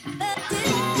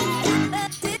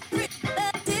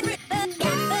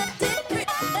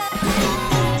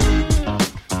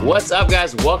What's up,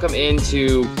 guys? Welcome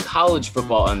into College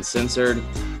Football Uncensored.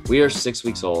 We are 6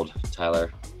 weeks old,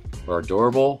 Tyler. We're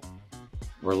adorable.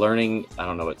 We're learning. I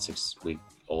don't know what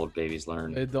 6-week-old babies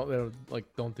learn. They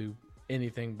don't do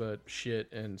anything but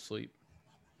shit and sleep.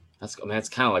 That's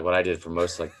kind of like what I did for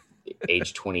most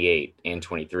age 28 and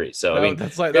 23. So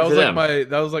that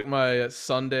was like my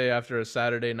Sunday after a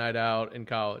Saturday night out in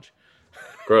college.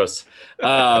 Gross.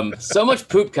 So much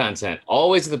poop content.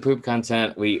 Always the poop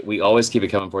content. We always keep it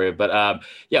coming for you. But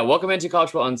yeah, welcome into College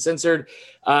Football Uncensored.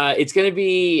 It's going to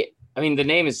be, the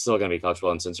name is still going to be College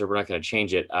Football Uncensored. We're not going to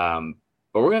change it. But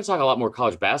we're going to talk a lot more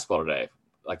college basketball today.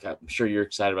 Like, I'm sure you're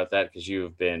excited about that because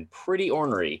you've been pretty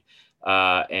ornery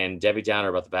and Debbie Downer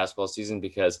about the basketball season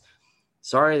because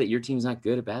sorry that your team's not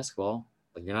good at basketball.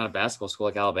 Like, you're not a basketball school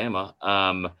like Alabama.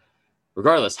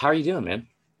 Regardless, how are you doing, man?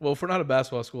 Well, if we're not a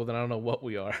basketball school, then I don't know what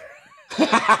we are.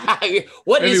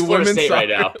 What is Florida State right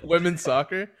now? Women's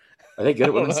soccer? Are they good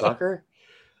at women's soccer?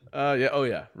 Yeah. Oh,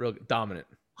 yeah. Real dominant.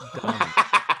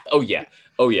 Oh, yeah.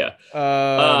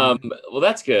 Well,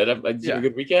 that's good. Did you have a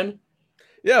good weekend?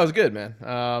 Yeah, it was good, man.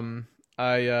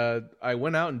 I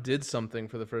went out and did something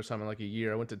for the first time in like a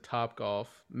year. I went to Topgolf,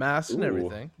 mask and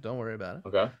everything. Don't worry about it.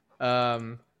 Okay.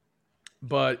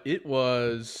 But it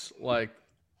was like,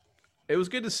 it was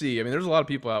good to see. There's a lot of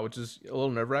people out, which is a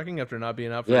little nerve-wracking after not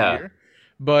being out for a year.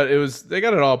 But they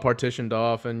got it all partitioned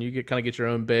off, and you kind of get your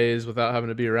own bays without having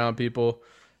to be around people.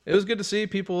 It was good to see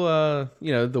people.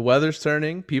 The weather's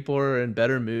turning. People are in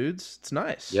better moods. It's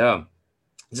nice. Yeah.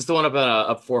 Is this the one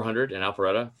up 400 in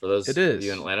Alpharetta for those of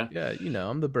you in Atlanta? Yeah,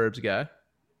 I'm the Burbs guy.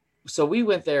 So we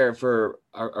went there for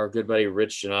our good buddy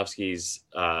Rich Janowski's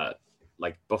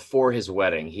before his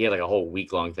wedding. He had like a whole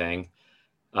week-long thing.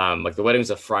 The wedding was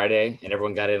a Friday and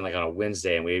everyone got in like on a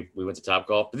Wednesday and we went to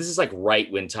Topgolf. But this is like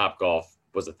right when Topgolf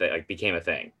was a thing, became a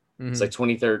thing. Mm-hmm. It's like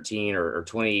 2013 or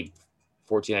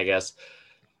 2014, I guess.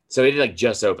 So it had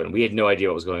just opened. We had no idea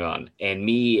what was going on. And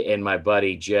me and my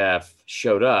buddy Jeff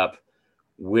showed up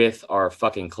with our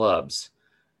fucking clubs.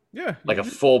 Yeah. Like a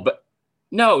full,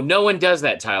 no one does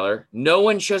that, Tyler. No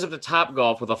one shows up to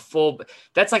Topgolf with a full,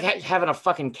 that's like having a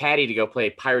fucking caddy to go play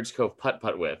Pirates Cove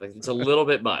putt-putt with. Like, it's a little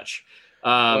bit much.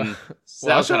 I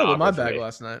showed up with my bag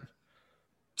last night.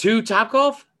 To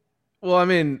Topgolf? Well,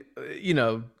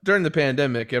 during the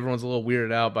pandemic, everyone's a little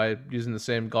weirded out by using the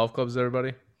same golf clubs as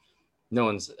everybody.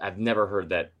 I've never heard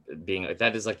that being like,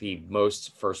 that is like the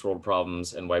most first world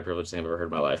problems and white privilege thing I've ever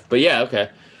heard in my life. But yeah, okay.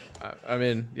 I'm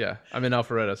in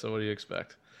Alpharetta, so what do you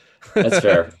expect? That's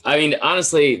fair.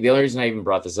 Honestly, the only reason I even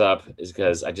brought this up is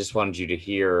because I just wanted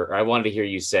I wanted to hear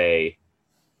you say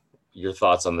your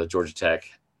thoughts on the Georgia Tech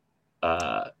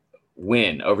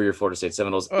win over your Florida State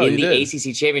Seminoles in the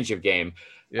ACC championship game.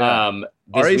 Yeah.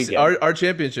 Our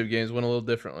championship games went a little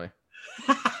differently.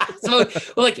 So,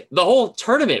 the whole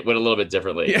tournament went a little bit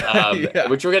differently,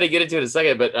 which we're going to get into in a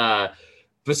second. But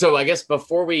so I guess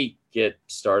before we get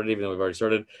started, even though we've already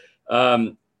started,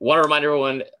 want to remind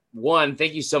everyone, one,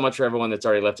 thank you so much for everyone that's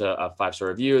already left a 5-star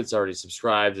review. It's already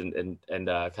subscribed and kind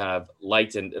of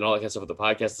liked and all that kind of stuff with the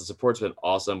podcast. The support's been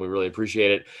awesome. We really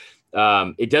appreciate it.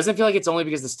 It doesn't feel like it's only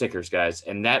because of the stickers, guys.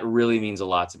 And that really means a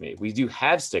lot to me. We do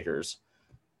have stickers,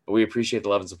 but we appreciate the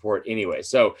love and support anyway.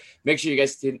 So make sure you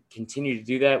guys continue to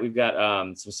do that. We've got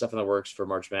some stuff in the works for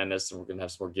March Madness, and we're going to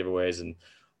have some more giveaways and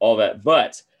all that.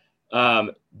 But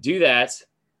do that.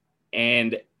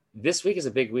 And this week is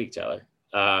a big week, Tyler.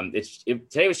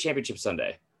 Today was Championship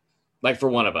Sunday, like for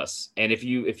one of us. And if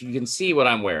you can see what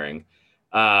I'm wearing,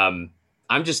 I'm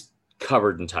just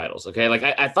covered in titles. Okay. Like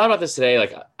I thought about this today.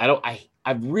 Like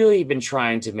I've really been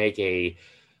trying to make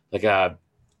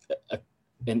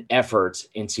an effort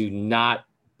into not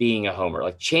being a homer,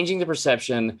 like changing the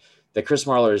perception that Chris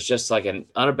Marlar is just like an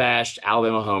unabashed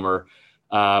Alabama homer.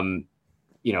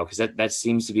 Cause that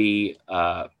seems to be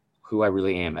who I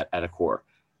really am at a core.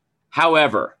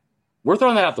 However, we're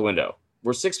throwing that out the window.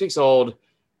 We're 6 weeks old.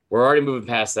 We're already moving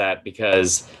past that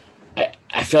because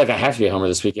I feel like I have to be a homer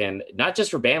this weekend, not just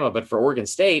for Bama, but for Oregon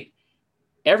State.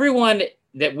 Everyone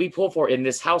that we pull for in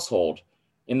this household,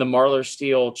 in the Marlar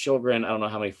Steele children, I don't know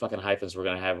how many fucking hyphens we're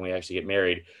going to have when we actually get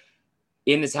married.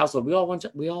 In this household, we all want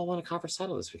a conference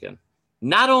title this weekend.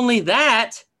 Not only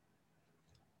that,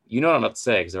 you know what I'm about to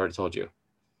say because I already told you.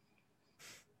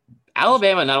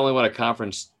 Alabama not only won a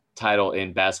conference title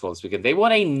in basketball this weekend, they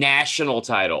won a national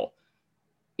title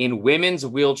in women's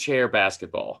wheelchair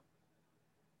basketball.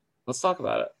 Let's talk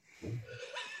about it.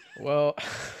 Well,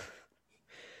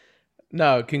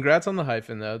 no, congrats on the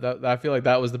hyphen, though. I feel like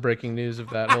that was the breaking news of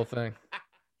that whole thing.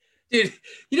 Dude,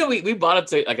 we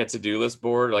bought a to-do list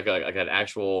board, like an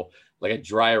actual, like a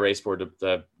dry erase board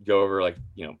to go over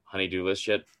honey-do list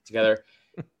shit together.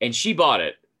 And she bought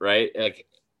it, right?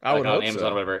 I would on hope Amazon so.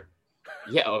 or whatever.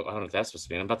 Yeah, I don't know if that's supposed to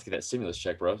be. I'm about to get that stimulus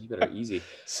check, bro. You better easy.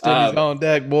 Stimmy's on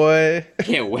deck, boy.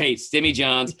 Can't wait, Stimmy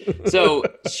Johns. So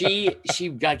she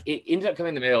got it. Ended up coming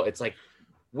in the mail. It's like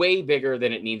way bigger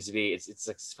than it needs to be. It's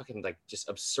like fucking like just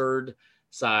absurd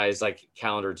size like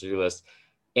calendar to-do list.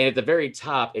 And at the very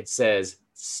top it says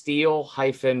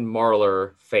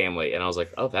Steele-Marler family, and I was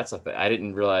like, oh, that's a. I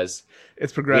didn't realize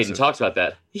it's progressive. We hadn't talked about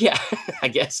that. Yeah, I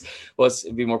guess. Well,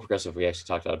 it'd be more progressive if we actually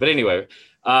talked about it. But anyway,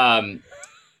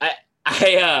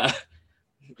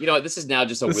 this is now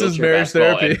just this is marriage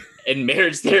therapy and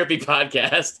marriage therapy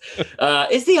podcast.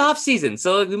 It's the off season,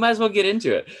 so we might as well get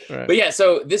into it. Right. But yeah,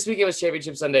 so this weekend was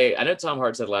Championship Sunday. I know Tom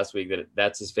Hart said last week that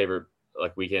that's his favorite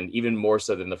weekend, even more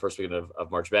so than the first weekend of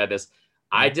March Madness.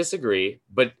 I disagree,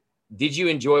 but did you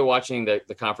enjoy watching the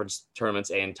conference tournaments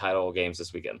and title games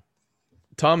this weekend?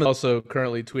 Tom is also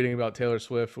currently tweeting about Taylor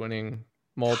Swift winning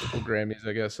multiple Grammys,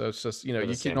 I guess. So it's just,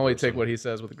 you can only take what he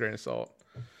says with a grain of salt.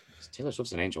 Taylor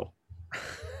Swift's an angel.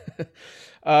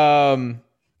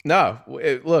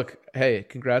 Look, hey,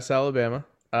 congrats to Alabama.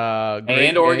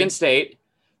 And Oregon State.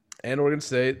 And Oregon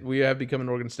State. We have become an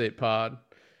Oregon State pod.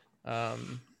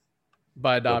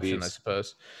 By adoption, I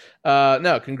suppose.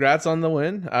 No, congrats on the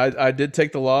win. I did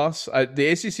take the loss. The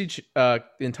ACC the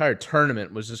entire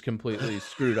tournament was just completely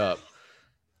screwed up.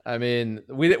 I mean,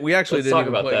 we actually didn't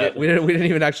even play. We didn't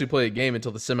even actually play a game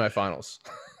until the semifinals.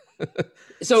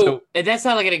 So and that's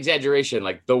not like an exaggeration.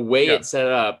 Like the way it's set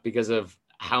up, because of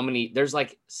how many there's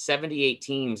like 78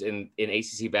 teams in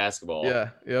ACC basketball. Yeah.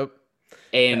 Yep.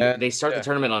 And they start the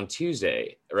tournament on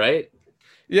Tuesday, right?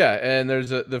 Yeah, and there's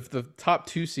the top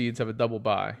two seeds have a double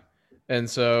bye, and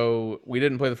so we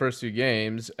didn't play the first two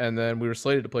games, and then we were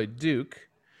slated to play Duke,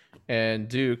 and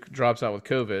Duke drops out with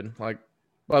COVID. Like,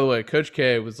 by the way, Coach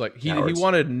K was like he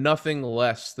wanted nothing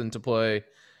less than to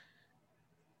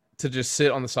just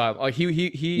sit on the side. Like he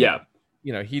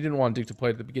didn't want Duke to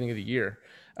play at the beginning of the year,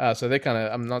 so they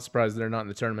I'm not surprised they're not in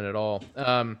the tournament at all.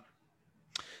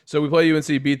 So we play UNC,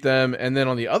 beat them, and then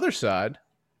on the other side,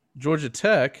 Georgia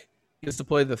Tech gets to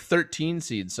play the 13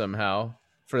 seed somehow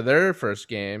for their first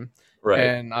game. Right.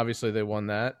 And obviously they won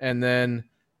that. And then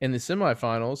in the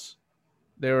semifinals,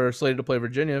 they were slated to play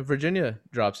Virginia. Virginia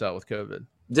drops out with COVID.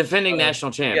 Defending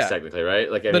national champs, technically,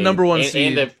 right? Like the number one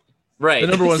seed. The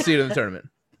number one seed in the tournament.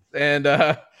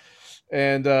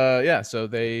 So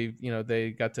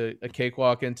they got to a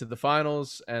cakewalk into the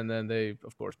finals, and then they,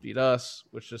 of course, beat us,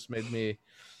 which just made me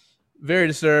very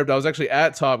disturbed. I was actually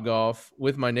at Topgolf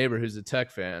with my neighbor who's a Tech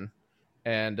fan.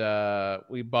 And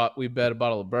we bet a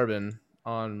bottle of bourbon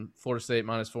on Florida State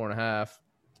 -4.5.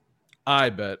 I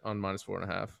bet on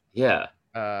 -4.5. Yeah.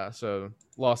 So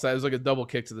lost that. It was like a double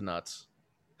kick to the nuts.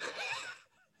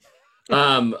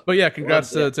 But yeah, congrats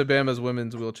to Bama's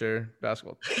women's wheelchair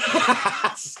basketball.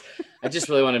 I just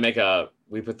really want to make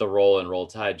we put the roll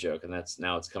tide joke, and that's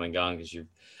now it's come and gone because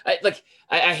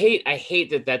I hate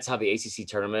that that's how the ACC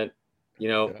tournament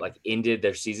ended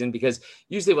their season, because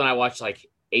usually when I watch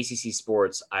ACC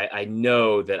sports, I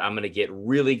know that I'm going to get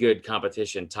really good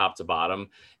competition top to bottom,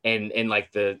 and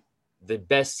the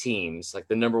best teams, like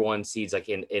the number one seeds,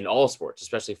 in all sports,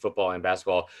 especially football and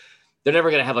basketball, they're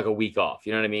never going to have a week off.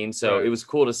 You know what I mean? So It was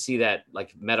cool to see that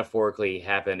metaphorically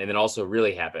happen, and then also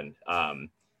really happen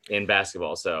in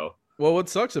basketball. So, well, what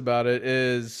sucks about it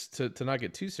is to not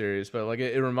get too serious, but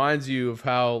it reminds you of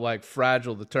how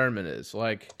fragile the tournament is.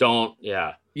 Because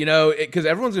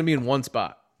everyone's going to be in one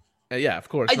spot. Yeah, of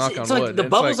course. Knock on wood. The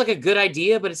bubble's a good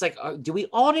idea, but it's do we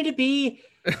all need to be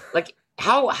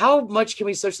how much can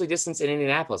we socially distance in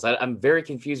Indianapolis? I'm very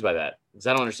confused by that, because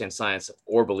I don't understand science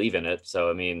or believe in it. So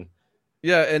I mean,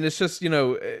 yeah, and it's just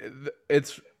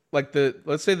it's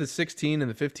let's say the 16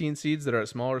 and the 15 seeds that are at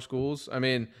smaller schools. I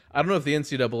mean, I don't know if the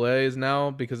NCAA is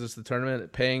now, because it's the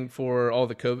tournament, paying for all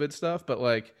the COVID stuff, but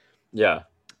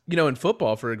in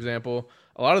football, for example,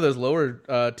 a lot of those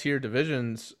lower tier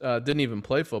divisions didn't even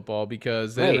play football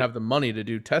because they didn't have the money to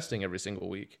do testing every single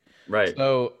week. Right.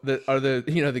 So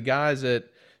the guys at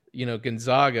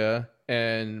Gonzaga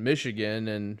and Michigan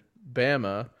and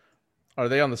Bama, are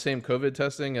they on the same COVID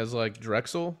testing as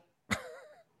Drexel?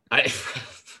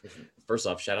 First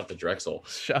off, shout out to Drexel.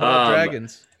 Shout out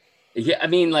Dragons. Yeah, I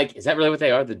mean, is that really what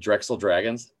they are? The Drexel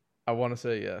Dragons? I want to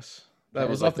say yes. That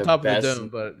was off the top of the dome,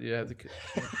 but you have to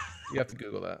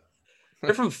Google that.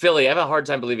 They're from Philly. I have a hard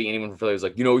time believing anyone from Philly was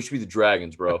we should be the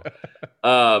Dragons, bro.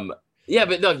 Yeah,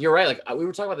 but no, you're right. We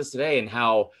were talking about this today, and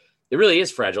how it really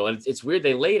is fragile. And it's weird.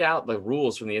 They laid out the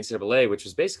rules from the NCAA, which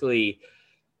was basically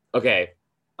okay,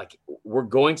 like we're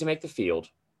going to make the field.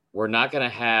 We're not going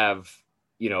to have,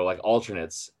 like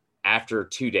alternates after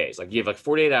 2 days. Like you have like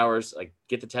 48 hours, like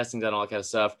get the testing done, all that kind of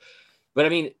stuff. But I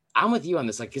mean, I'm with you on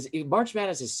this, like, because March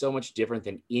Madness is so much different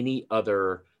than any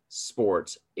other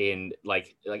sport in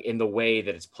like in the way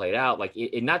that it's played out, like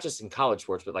not just in college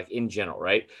sports, but like in general,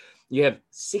 right? You have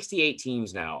 68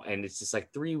 teams now, and it's this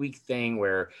like 3-week thing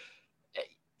where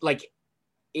like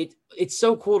it's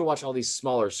so cool to watch all these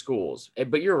smaller schools.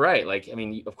 But you're right. Like, I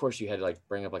mean, of course you had to like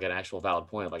bring up like an actual valid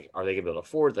point of like, are they gonna be able to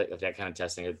afford that kind of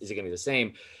testing? Or is it gonna be the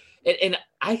same? And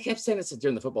I kept saying this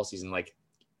during the football season, like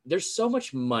there's so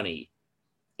much money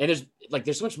and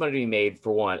there's so much money to be made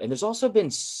for one. And there's also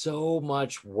been so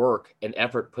much work and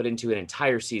effort put into an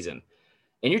entire season.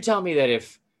 And you're telling me that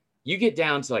if you get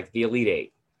down to like the Elite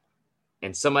Eight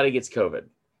and somebody gets COVID,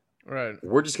 right,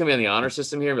 we're just gonna be on the honor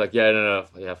system here and be like, yeah, no,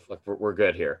 yeah, like we're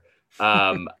good here.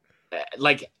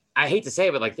 Like I hate to say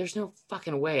it, but like there's no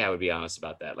fucking way I would be honest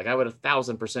about that. Like I would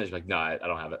 1,000% be like, no, I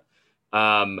don't have it.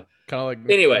 Kind of like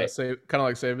anyway, kind of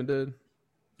like Saban did.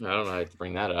 I don't know how to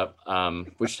bring that up.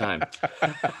 Which time?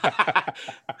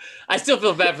 I still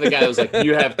feel bad for the guy that was like,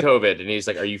 you have COVID. And he's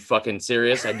like, are you fucking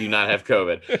serious? I do not have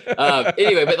COVID.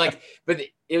 Anyway, but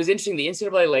it was interesting. The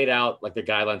NCAA laid out like the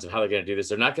guidelines of how they're going to do this.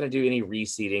 They're not going to do any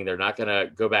reseeding. They're not going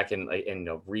to go back and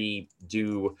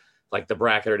redo like the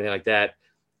bracket or anything like that.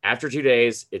 After 2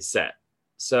 days, it's set.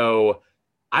 So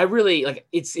I really like,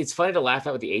 it's funny to laugh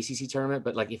at with the ACC tournament,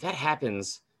 but like if that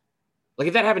happens, like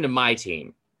if that happened to my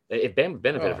team, if Bama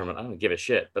benefited from it, I don't give a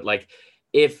shit. But like,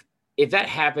 if that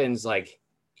happens, like,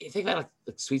 think about like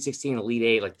the Sweet 16, Elite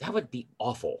Eight, like that would be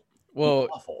awful. Well,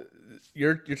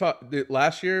 you're talking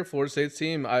last year, Florida State's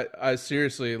team. I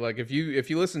seriously, like, if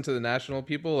you listen to the national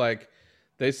people, like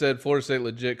they said Florida State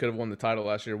legit could have won the title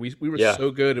last year. We were so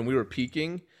good and we were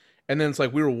peaking, and then it's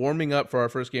like we were warming up for our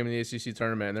first game in the ACC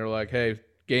tournament, and they were like, "Hey,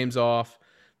 game's off."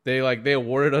 They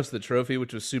awarded us the trophy,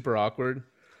 which was super awkward.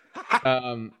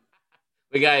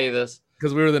 We got you this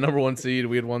because we were the number 1 seed.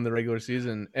 We had won the regular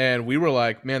season, and we were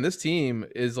like, "Man, this team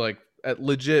is like at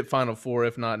legit Final Four,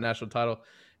 if not national title."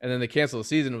 And then they canceled the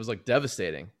season. It was like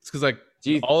devastating. It's because like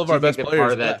all of our best players.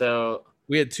 Part of that though,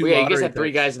 we had 2. You guys had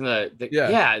 3 guys in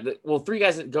the well, 3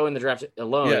 guys that go in the draft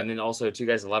alone, and then also 2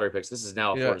 guys in the lottery picks. This is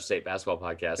now a Florida State basketball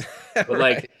podcast, but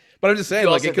like, but I'm just saying,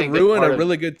 like, it could ruin a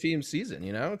really good team season.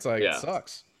 It's like it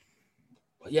sucks.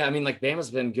 Yeah, I mean, like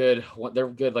Bama's been good. They're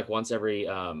good like once every.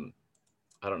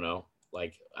 I don't know.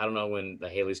 Like, I don't know when the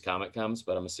Haley's Comet comes,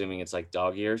 but I'm assuming it's like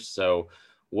dog years. So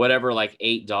whatever like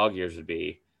 8 dog years would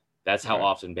be, that's how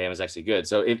often Bama's actually good.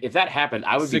 So if that happened,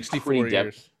 I would be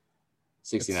pretty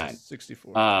 69.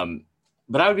 64.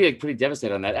 But I would be like pretty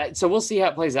devastated on that. So we'll see how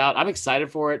it plays out. I'm excited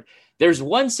for it. There's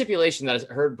one stipulation that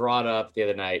I heard brought up the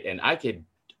other night, and I could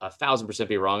 1,000%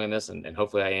 be wrong in this, and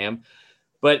hopefully I am.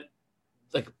 But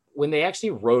like when they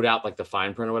actually wrote out like the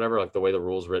fine print or whatever, like the way the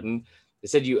rule's written, they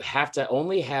said you have to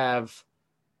only have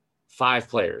 5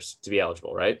 players to be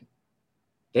eligible, right?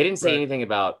 They didn't say anything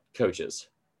about coaches,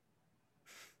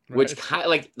 which kind of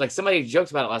like somebody joked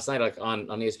about it last night, like on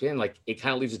ESPN. Like it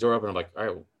kind of leaves the door open. I'm like, all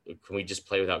right, well, can we just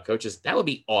play without coaches? That would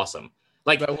be awesome.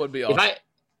 Like that would be awesome.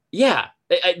 Now,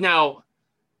 I don't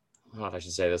know if I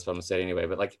should say this, but I'm gonna say it anyway.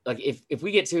 But like if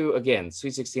we get to again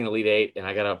Sweet 16, Elite Eight, and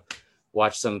I gotta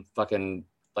watch some fucking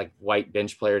like white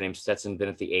bench player named Stetson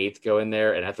Bennett VIII go in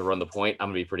there and have to run the point, I'm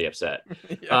gonna be pretty upset.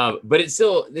 But it's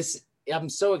still this. I'm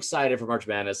so excited for March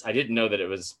Madness. I didn't know that it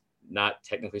was not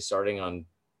technically starting on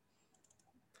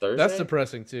Thursday. That's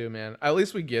depressing too, man. At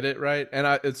least we get it right, and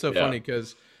it's so funny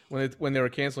because when they were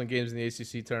canceling games in the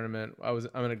ACC tournament,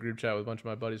 I'm in a group chat with a bunch of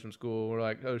my buddies from school. We're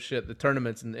like, oh shit, the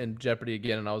tournament's in jeopardy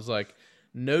again, and I was like,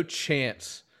 no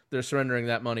chance they're surrendering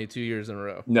that money 2 years in a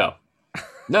row.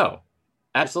 No.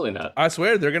 Absolutely not. I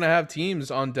swear they're going to have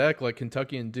teams on deck like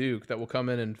Kentucky and Duke that will come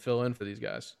in and fill in for these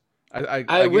guys.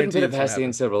 I wouldn't put it past the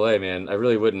NCAA, man. I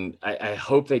really wouldn't. I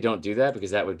hope they don't do that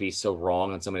because that would be so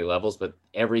wrong on so many levels, but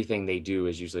everything they do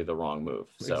is usually the wrong move.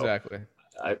 So exactly.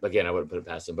 I wouldn't put it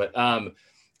past them. But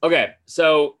okay,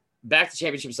 so back to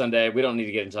Championship Sunday. We don't need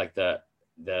to get into like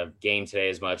the game today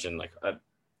as much. And like I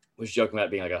was joking about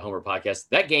it being like a Homer podcast.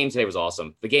 That game today was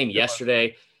awesome. The game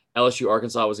yesterday, LSU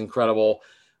Arkansas, was incredible.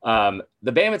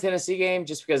 The Bama Tennessee game,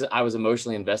 just because I was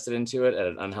emotionally invested into it at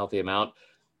an unhealthy amount,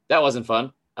 that wasn't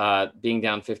fun. Being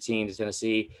down 15 to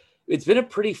Tennessee, it's been a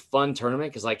pretty fun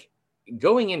tournament because like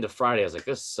going into Friday, I was like,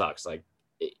 this sucks. Like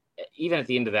even at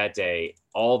the end of that day,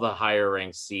 all the higher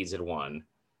ranked seeds had won.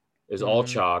 It was all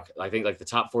chalk. I think like the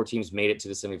top 4 teams made it to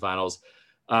the semifinals.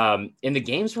 And the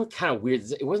games were kind of weird.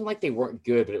 It wasn't like they weren't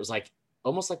good, but it was like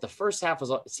almost like the first half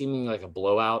was seeming like a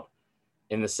blowout.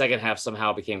 in the second half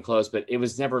somehow became close, but it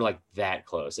was never like that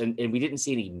close. And we didn't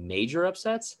see any major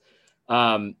upsets.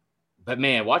 But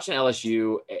man, watching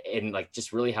LSU and like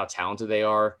just really how talented they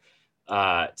are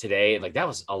today, like that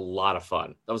was a lot of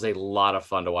fun. That was a lot of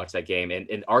fun to watch that game,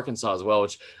 and Arkansas as well,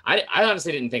 which I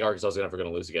honestly didn't think Arkansas was ever going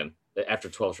to lose again after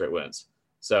 12 straight wins.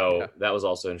 So that was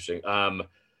also interesting.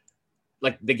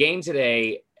 Like the game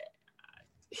today,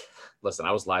 listen,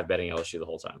 I was live betting LSU the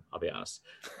whole time. I'll be honest,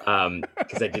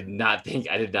 because I did not think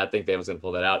Bama was going to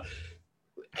pull that out.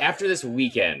 After this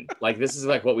weekend, like this is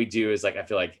like what we do is like I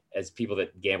feel like as people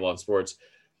that gamble on sports,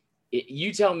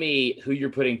 you tell me who you're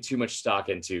putting too much stock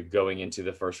into going into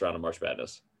the first round of March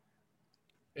Madness.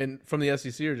 And from the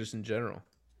SEC or just in general?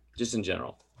 Just in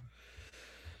general.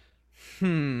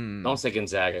 Don't say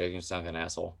Gonzaga. You sound like an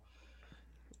asshole.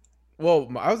 Well,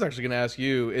 I was actually going to ask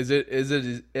you: is it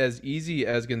as easy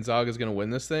as Gonzaga is going to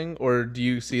win this thing, or do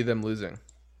you see them losing?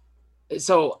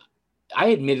 So,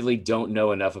 I admittedly don't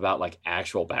know enough about like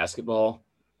actual basketball.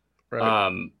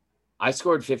 Right. I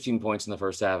scored 15 points in the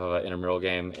first half of an intramural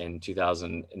game in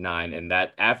 2009, and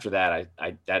that after that,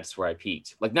 I that's where I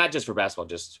peaked. Like not just for basketball,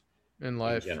 just in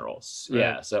life, in general. Right.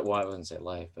 Yeah. So I wouldn't say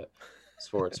life, but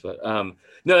sports. But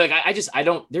no, like I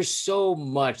don't. There's so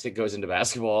much that goes into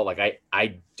basketball. Like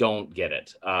I don't get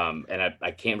it. And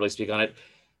I can't really speak on it.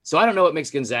 So I don't know what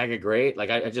makes Gonzaga great. Like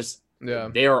I just. Yeah.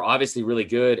 They are obviously really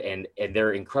good and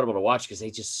they're incredible to watch because they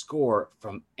just score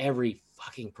from every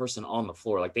fucking person on the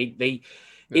floor. Like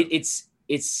it's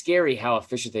scary how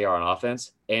efficient they are on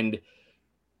offense.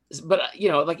 But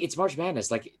you know, like it's March Madness.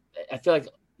 Like I feel like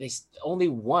they only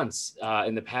once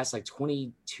in the past like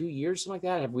 22 years, something like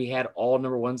that, have we had all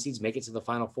number one seeds make it to the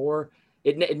Final Four.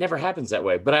 It never happens that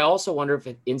way. But I also wonder if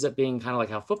it ends up being kind of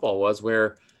like how football was,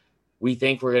 where we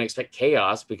think we're going to expect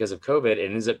chaos because of COVID, and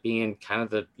it ends up being kind of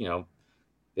the, you know,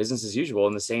 business as usual,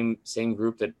 and the same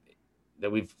group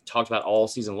that we've talked about all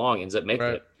season long ends up making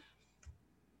it.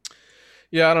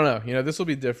 Yeah, I don't know. You know, this will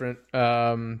be different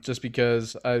just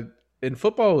because in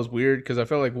football it was weird because I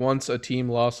felt like once a team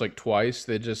lost like twice,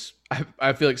 they just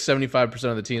I feel like 75%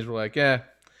 of the teams were like, yeah.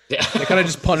 They kind of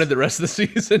just punted the rest of the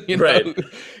season, you know, right?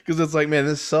 Because it's like, man,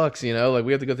 this sucks, you know. Like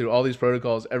we have to go through all these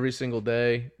protocols every single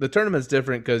day. The tournament's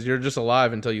different because you're just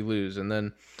alive until you lose, and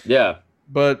then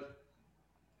But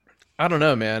I don't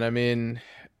know, man. I mean,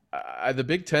 the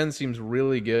Big Ten seems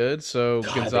really good. So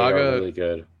God, Gonzaga, they are really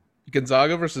good.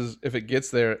 Gonzaga versus if it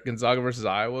gets there, Gonzaga versus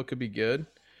Iowa could be good.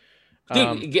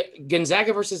 Dude,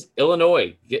 Gonzaga versus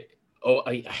Illinois.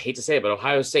 I hate to say it, but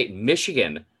Ohio State,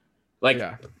 Michigan, like.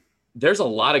 Yeah. There's a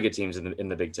lot of good teams in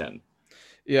the Big Ten.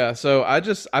 Yeah, so I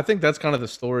think that's kind of the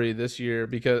story this year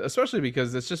especially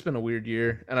because it's just been a weird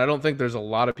year, and I don't think there's a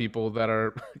lot of people that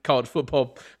are college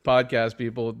football podcast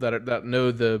people that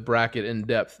know the bracket in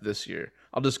depth this year.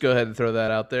 I'll just go ahead and throw that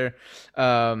out there.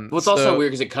 Well, it's also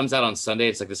weird because it comes out on Sunday.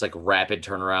 It's like this like rapid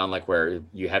turnaround, like where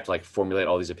you have to like formulate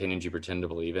all these opinions you pretend to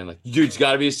believe in. Like, dude, it's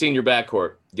got to be a senior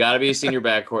backcourt. Got to be a senior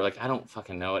backcourt. Like, I don't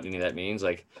fucking know what any of that means.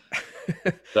 Like,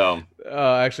 so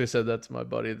I actually said that to my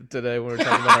buddy today when we were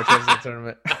talking about our championship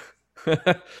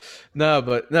tournament. No,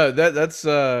 that's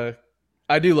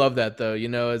I do love that though. You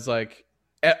know, it's like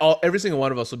every single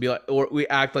one of us will be like, or we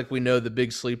act like we know the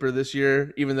big sleeper this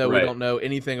year, even though we don't know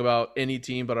anything about any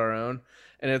team but our own.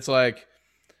 And it's like,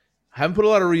 I haven't put a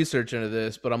lot of research into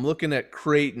this, but I'm looking at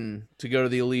Creighton to go to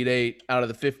the Elite Eight out of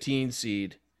the 15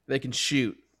 seed. They can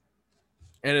shoot,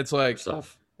 and it's like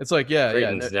stuff. It's like,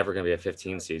 Creighton's never going to be a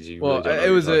 15 seed. It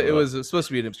was supposed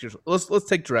to be an obscure. Let's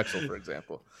take Drexel for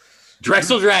example.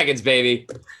 Drexel Dragons, baby.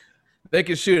 They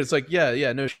can shoot. It's like,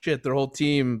 no shit. Their whole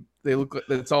team, they look like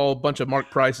it's all a bunch of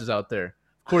Mark Prices out there.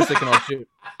 Of course, they can all shoot.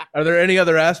 Are there any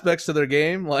other aspects to their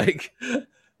game? Like,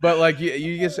 but like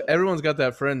you just everyone's got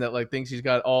that friend that like thinks he's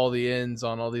got all the ends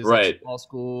on all these like, small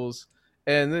schools,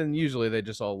 and then usually they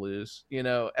just all lose. You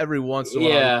know, every once in a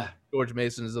while, George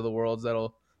Masons of the world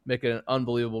that'll make an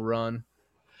unbelievable run.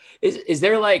 Is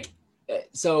there like,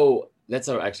 so that's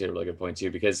actually a really good point too,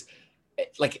 because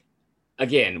like,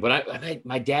 again, when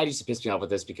my dad used to piss me off with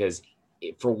this because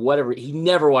for whatever, he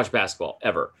never watched basketball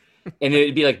ever. And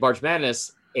it'd be like March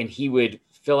Madness and he would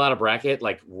fill out a bracket,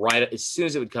 like right as soon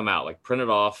as it would come out, like print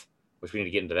it off, which we need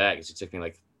to get into that because it took me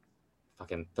like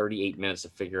fucking 38 minutes to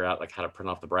figure out like how to print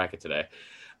off the bracket today.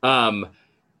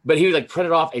 But he would like print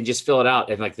it off and just fill it out.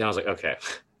 And like, then I was like, okay,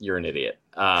 you're an idiot.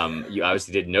 You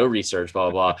obviously did no research, blah,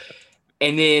 blah, blah.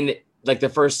 And then like the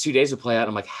first 2 days would play out.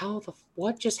 I'm like,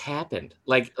 what just happened?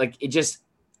 Like it just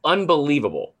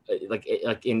unbelievable, like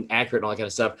inaccurate and all that kind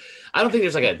of stuff. I don't think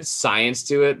there's like a science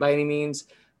to it by any means.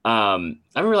 I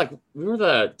remember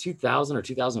the 2000 or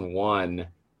 2001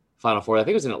 Final Four. I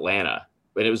think it was in Atlanta.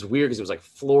 and it was weird because it was like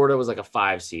Florida was like a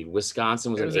 5 seed,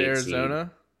 Wisconsin was an 8 Arizona.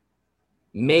 seed.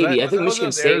 Maybe I think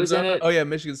Michigan State was in it. Oh yeah,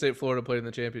 Michigan State, Florida played in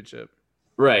the championship.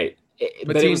 Right,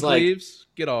 but it was like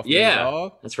get off. Yeah, me,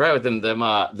 dog. that's right. With them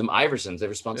Iversons, they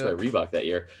were sponsored by Reebok that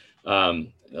year. That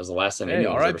was the last time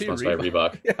anyone was ever sponsored by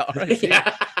Reebok.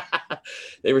 Yeah,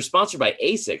 They were sponsored by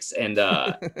Asics, and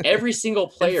every single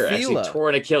player actually tore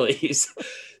an Achilles.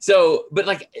 So, but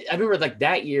like I remember, like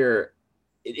that year,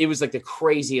 it was like the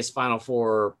craziest Final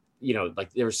Four. You know,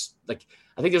 like there was like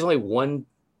I think there's only one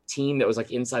team that was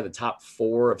like inside the top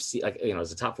 4 of seed, like you know,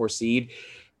 as a top 4 seed.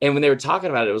 And when they were talking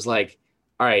about it, it was like,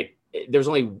 all right, there's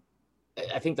only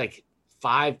I think like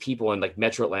 5 people in like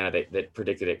Metro Atlanta that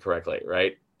predicted it correctly,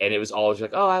 right? And it was always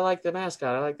like, oh, I like the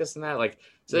mascot, I like this and that. Like,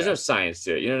 so there's no science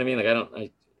to it. You know what I mean? Like, I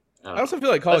don't also feel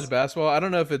like college basketball. I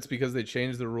don't know if it's because they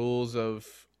changed the rules of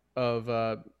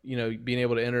you know, being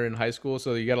able to enter in high school,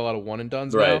 so you got a lot of one and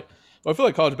dones now. Well, I feel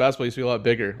like college basketball used to be a lot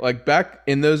bigger. Like back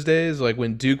in those days, like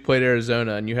when Duke played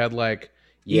Arizona, and you had like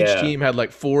each team had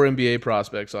like 4 NBA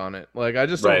prospects on it. Like I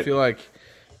just don't feel like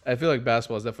I feel like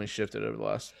basketball has definitely shifted over the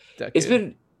last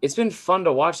decade. It's been fun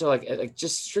to watch, like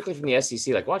just strictly from the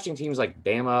SEC, like watching teams like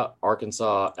Bama,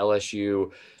 Arkansas,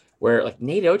 LSU, where like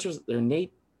Nate Oates was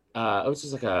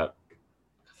like a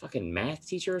fucking math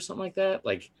teacher or something like that.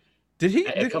 Like, did he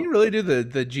really do the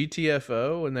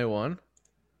GTFO when they won?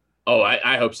 Oh,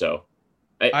 I hope so.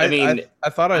 I mean, I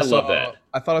thought I saw love that.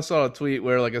 I thought I saw a tweet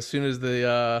where like as soon as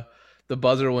the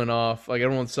buzzer went off, like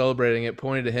everyone's celebrating it,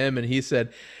 pointed to him, and he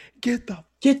said, "Get the."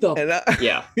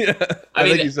 Yeah. I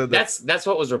mean, he said that's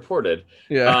what was reported.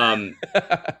 Yeah.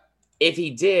 If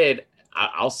he did,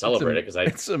 I'll celebrate it because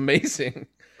it's amazing.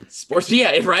 Sports,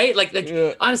 right? Like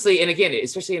honestly, and again,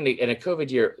 especially in a COVID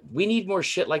year, we need more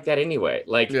shit like that anyway.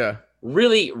 Like,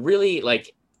 really, really,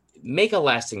 like, make a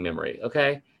lasting memory.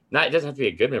 Okay. It doesn't have to be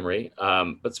a good memory,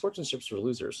 but sportsmanships for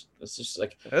losers. It's just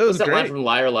like what's that line from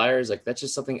Liar Liars? Like that's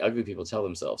just something ugly people tell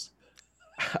themselves.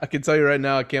 I can tell you right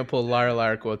now, I can't pull Liar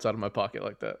Liar quotes out of my pocket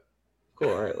like that. Cool.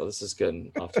 All right. Well, this is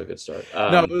good. Off to a good start.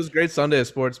 No, it was a great Sunday of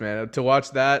sports, man. To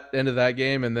watch that end of that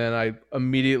game, and then I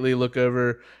immediately look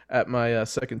over at my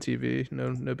second TV.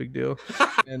 No big deal.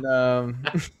 And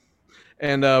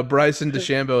Bryson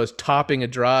DeChambeau is topping a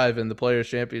drive in the Players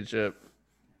Championship.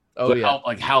 Oh, but yeah.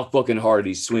 How fucking hard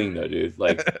he's swinging though, dude.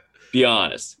 Like, be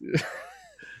honest.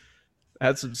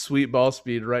 Had some sweet ball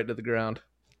speed right to the ground.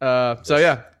 So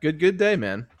yeah, good day,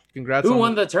 man. Congrats. Who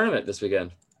won the tournament this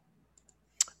weekend?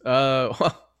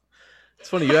 Well, it's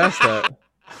funny you asked that.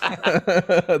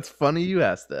 It's funny you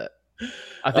asked that.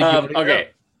 I think okay.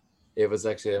 It was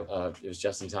actually it was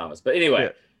Justin Thomas. But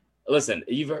anyway, listen,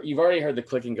 you've already heard the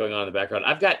clicking going on in the background.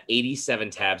 I've got 87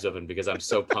 tabs open because I'm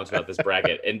so pumped about this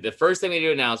bracket. And the first thing I need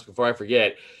to announce before I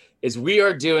forget is we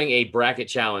are doing a bracket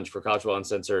challenge for College Football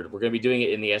Uncensored. We're going to be doing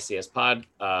it in the SDS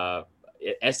Podcast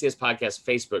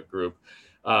Facebook group,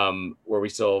 where we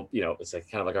still, it's like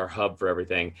kind of like our hub for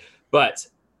everything. But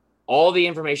all the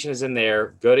information is in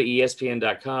there. Go to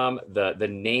ESPN.com. The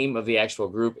name of the actual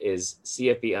group is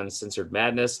CFB Uncensored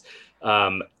Madness.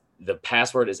 The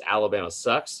password is Alabama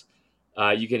Sucks.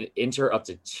 You can enter up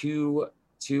to two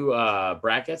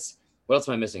brackets. What else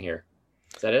am I missing here?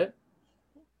 Is that it?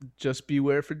 Just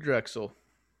beware for Drexel.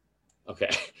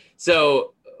 Okay.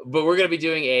 So, but we're going to be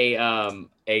doing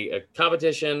a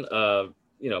competition, like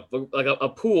a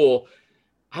pool.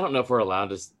 I don't know if we're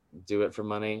allowed to do it for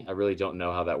money. I really don't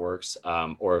know how that works.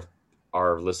 Or if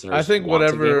our listeners, I think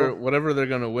whatever they're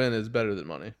going to win is better than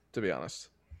money, to be honest.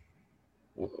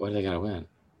 What are they going to win?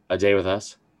 A day with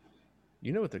us?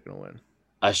 You know what they're going to win.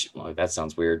 Well, that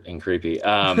sounds weird and creepy.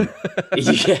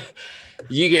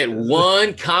 You get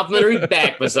one complimentary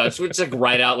back massage, which is like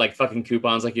write out like fucking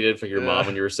coupons like you did for your mom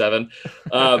when you were 7.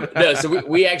 No, so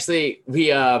we I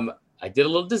did a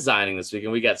little designing this week,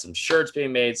 and we got some shirts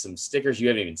being made, some stickers you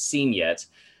haven't even seen yet.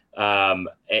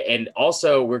 And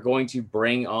also we're going to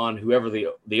bring on whoever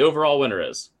the overall winner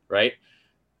is, right?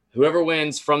 Whoever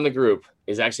wins from the group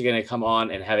is actually going to come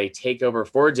on and have a takeover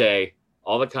for a day,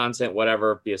 all the content,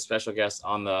 whatever, be a special guest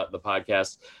on the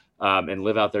podcast, and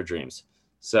live out their dreams.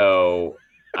 So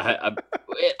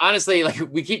honestly, like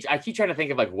I keep trying to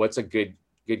think of like, what's a good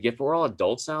gift, but we're all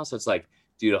adults now. So it's like,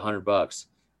 dude, $100.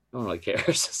 No one really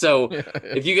cares. So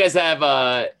if you guys have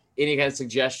any kind of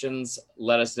suggestions,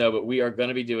 let us know. But we are going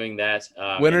to be doing that.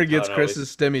 Winner gets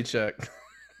Chris's STEMI check.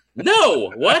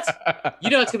 No, what? It's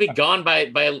going to be gone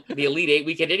by the Elite 8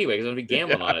 weekend anyway, because I'm going to be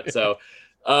gambling on it. So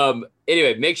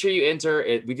anyway, make sure you enter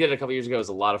it. We did it a couple years ago. It was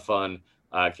a lot of fun.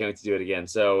 Can't wait to do it again.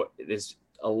 So there's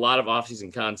a lot of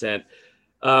off-season content.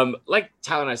 Like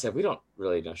Tyler and I said, we don't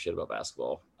really know shit about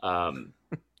basketball. You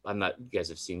guys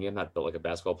have seen me. I'm not built like a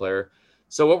basketball player.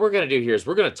 So what we're gonna do here is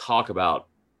we're gonna talk about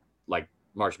like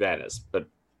March Madness, but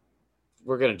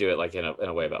we're gonna do it like in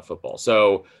a way about football.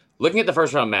 So looking at the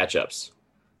first round matchups,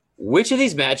 which of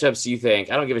these matchups do you think?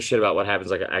 I don't give a shit about what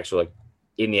happens like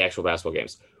in the actual basketball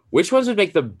games. Which ones would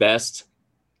make the best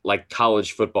like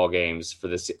college football games for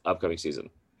this upcoming season?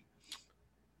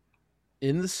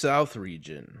 In the South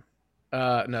region.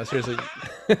 No, seriously.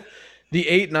 The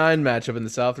 8-9 matchup in the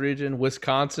South region,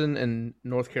 Wisconsin and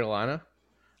North Carolina,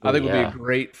 I think would be a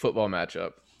great football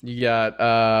matchup. You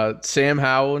got Sam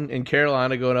Howell in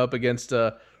Carolina going up against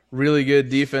a really good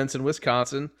defense in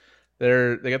Wisconsin.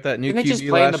 They got that new QB last year. Didn't they just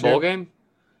play in the bowl game?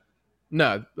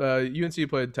 No, UNC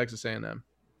played Texas A&M.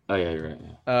 Oh yeah, you're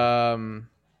right.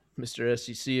 Mr.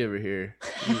 SEC over here.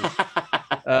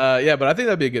 Yeah, but I think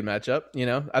that'd be a good matchup. You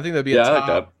know, I think that'd be a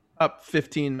top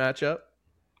 15 matchup.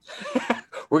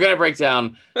 We're gonna break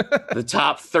down the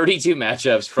top 32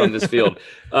 matchups from this field.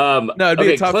 No, it'd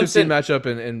be a top 15 matchup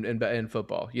in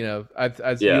football. You know,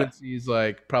 UNC is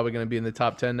like probably going to be in the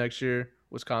top 10 next year.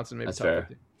 Wisconsin maybe. That's top fair.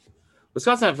 50.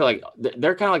 Wisconsin, I feel like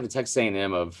they're kind of like the Texas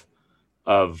A&M of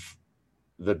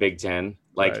the Big Ten.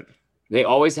 Like they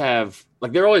always have,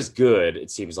 like they're always good.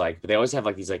 It seems like, but they always have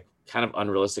like these like kind of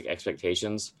unrealistic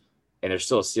expectations, and there's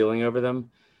still a ceiling over them.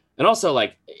 And also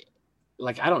like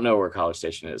I don't know where College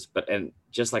Station is, but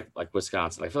just like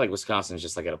Wisconsin, I feel like Wisconsin is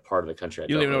just like at a part of the country.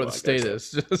 You don't even know what the state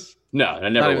is. No, I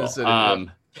never will. City,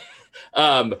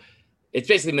 it's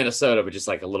basically Minnesota, but just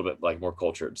like a little bit like more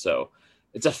cultured. So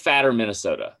it's a fatter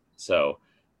Minnesota. So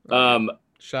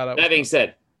shout out. That being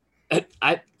said,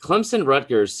 Clemson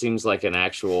Rutgers seems like an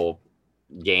actual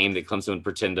game that Clemson would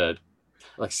pretend to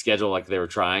like schedule like they were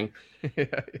trying.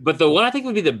 But the one I think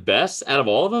would be the best out of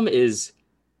all of them is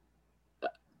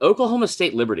Oklahoma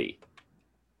State Liberty.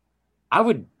 I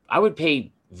would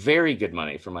pay very good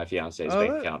money for my fiance's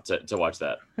bank account to watch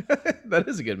that. That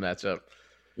is a good matchup.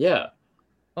 Yeah.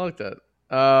 I like that.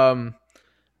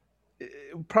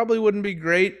 It probably wouldn't be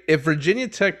great if Virginia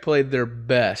Tech played their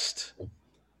best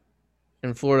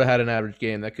and Florida had an average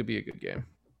game. That could be a good game.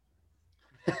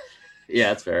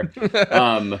 Yeah, that's fair.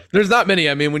 There's not many.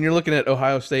 I mean, when you're looking at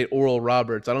Ohio State, Oral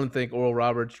Roberts, I don't think Oral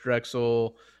Roberts,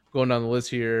 Drexel, going down the list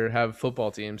here, have football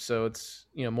teams. So it's,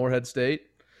 Morehead State.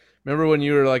 Remember when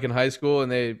you were like in high school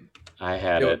and I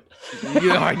had it.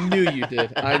 I knew you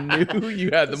did. I knew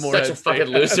you had the Morehead State. Such a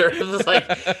fucking loser. It was like,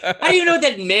 I didn't even know what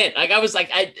that meant. Like I was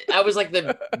like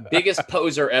the biggest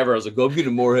poser ever. I was like, go get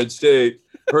a Morehead State.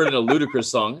 Heard in a Ludacris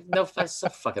song. No, that's so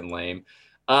fucking lame.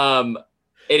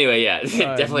 Anyway, yeah,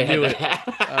 definitely had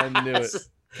that. I knew it.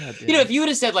 If you would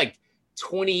have said like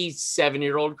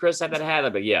 27-year-old Chris had that hat,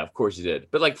 I'd be yeah, of course you did.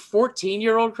 But like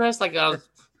 14-year-old Chris, like I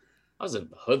was a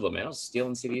hoodlum, man. I was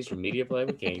stealing CDs from Media Play.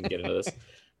 We can't even get into this.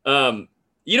 What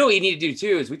you need to do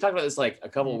too is we talked about this like a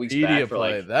couple of weeks back. Media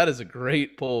Play. That is a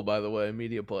great pull, by the way.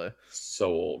 Media Play. So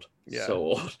old. Yeah. So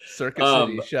old. Circuit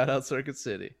City. Shout out Circuit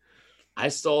City. I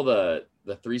stole the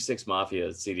 3-6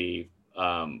 Mafia CD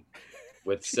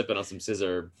with Sipping on Some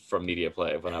Scissor from Media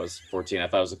Play when I was 14. I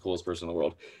thought I was the coolest person in the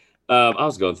world. I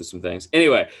was going through some things.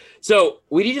 Anyway, so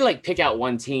we need to like pick out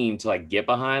one team to like get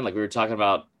behind. Like we were talking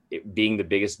about it being the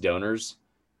biggest donors,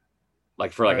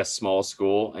 like for like a small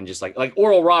school, and just like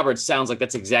Oral Roberts sounds like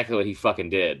that's exactly what he fucking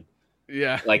did.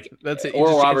 Yeah, like that's it.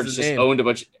 Oral Roberts just owned a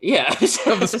bunch.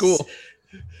 Of the school.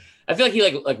 I feel like he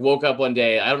like woke up one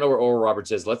day. I don't know where Oral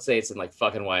Roberts is. Let's say it's in like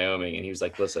fucking Wyoming, and he was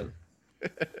like, "Listen,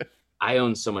 I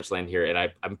own so much land here,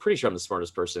 and I'm pretty sure I'm the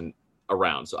smartest person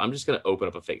around. So I'm just gonna open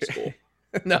up a fake school."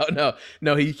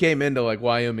 No. He came into like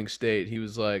Wyoming State. He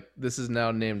was like, "This is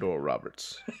now named Oral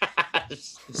Roberts."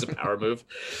 It's a power move.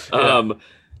 Yeah.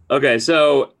 Okay,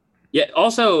 so yeah.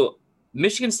 Also,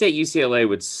 Michigan State UCLA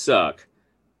would suck,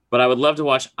 but I would love to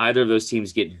watch either of those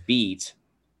teams get beat.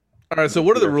 All right. So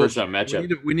what are the rules?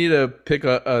 We need to pick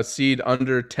a seed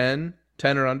under 10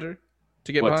 or under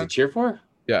to get behind? To cheer for?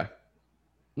 Yeah.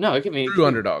 No, it can be true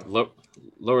underdog.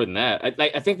 Lower than that.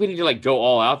 I think we need to like go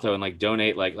all out though and like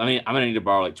donate. Like, I mean, I'm gonna need to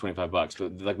borrow like $25,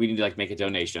 but like we need to like make a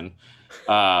donation,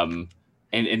 and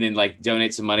then like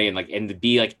donate some money and to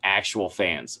be like actual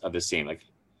fans of this team. Like,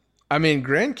 I mean,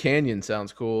 Grand Canyon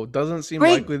sounds cool. Doesn't seem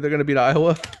likely they're gonna beat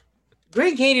Iowa.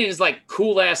 Grand Canyon is like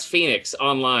cool ass Phoenix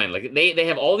online. Like they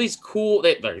have all these cool.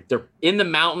 They're in the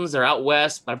mountains. They're out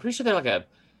west, but I'm pretty sure they're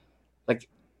like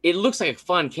it looks like a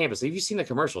fun campus. Have you seen the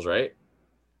commercials, right?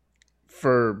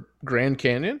 For Grand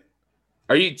Canyon?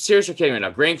 Are you serious or kidding right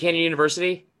now? Grand Canyon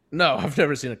University? No, I've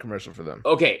never seen a commercial for them.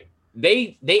 Okay,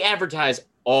 they advertise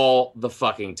all the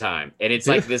fucking time, and it's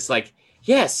like this like.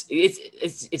 Yes,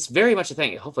 it's very much a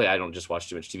thing. Hopefully, I don't just watch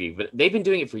too much TV, but they've been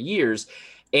doing it for years,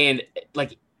 and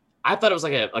like I thought it was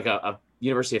like a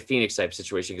University of Phoenix type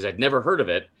situation because I'd never heard of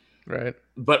it. Right.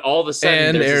 But all of a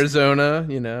sudden, and Arizona,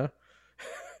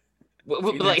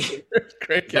 like, is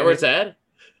that where it's at?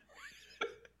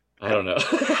 I don't know.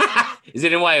 Is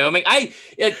it in Wyoming?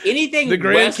 Anything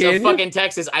west of fucking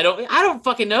Texas. I don't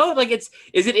fucking know. Like, is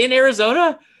it in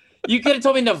Arizona? You could have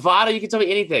told me Nevada. You could tell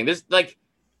me anything. There's like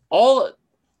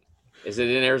is it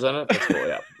in Arizona? That's cool.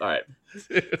 Yeah. All right.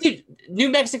 Dude, New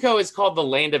Mexico is called the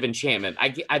land of enchantment.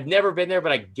 I've never been there,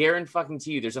 but I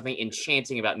guarantee you there's something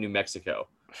enchanting about New Mexico.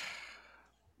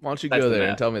 Why don't you go there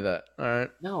and tell me that? All right.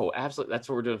 No, absolutely. That's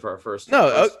what we're doing for our first.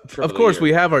 No, of course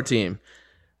we have our team.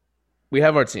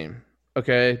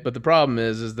 Okay, but the problem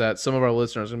is that some of our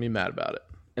listeners are gonna be mad about it,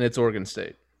 and it's Oregon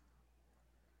State.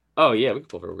 Oh yeah, we can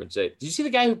pull for Oregon State. Did you see the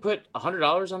guy who put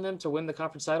 $100 on them to win the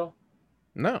conference title?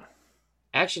 No.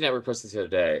 Action Network posted this the other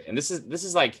day, and this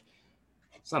is like,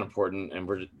 it's not important, and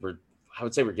we're I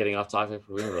would say we're getting off topic,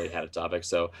 but we haven't really had a topic.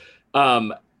 So,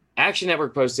 Action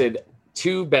Network posted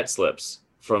 2 bet slips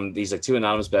from these like 2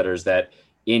 anonymous bettors that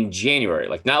in January,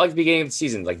 like not like the beginning of the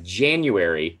season, like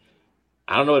January.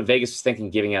 I don't know what Vegas was thinking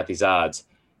giving out these odds.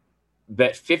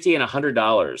 Bet $50 and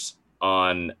 $100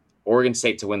 on Oregon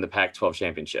State to win the Pac-12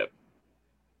 championship.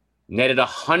 Netted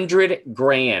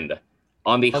 $100,000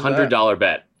 on the $100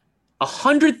 bet.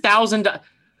 $100,000.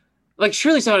 Like,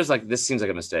 surely someone is like, this seems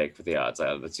like a mistake for the odds.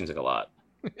 That seems like a lot.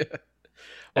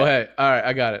 Well, hey, all right,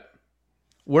 I got it.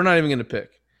 We're not even going to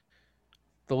pick.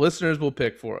 The listeners will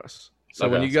pick for us. So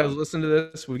when you guys listen to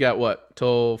this, we got what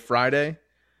till Friday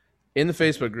in the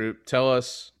Facebook group. Tell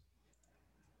us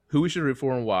who we should root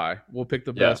for and why. We'll pick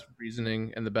the best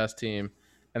reasoning and the best team,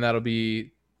 and that'll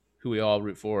be who we all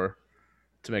root for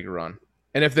to make a run.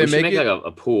 And if they make it like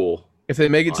a pool, if they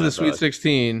make it to the Sweet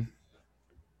 16,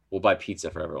 we'll buy pizza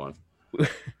for everyone.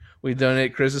 We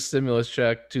donate Chris's stimulus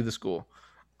check to the school.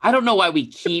 I don't know why we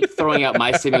keep throwing out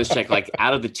my stimulus check. Like,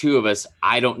 out of the 2 of us,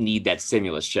 I don't need that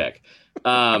stimulus check.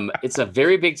 It's a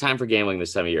very big time for gambling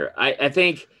this time of year. I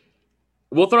think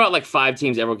we'll throw out like 5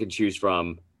 teams everyone can choose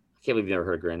from. I can't believe you've never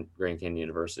heard of Grand Canyon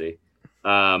University.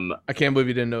 I can't believe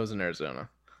you didn't know it was in Arizona.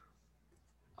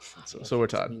 So we're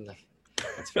tied.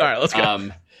 That's fair. All right, let's go. All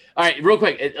right, real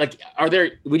quick. Like,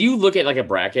 would you look at like a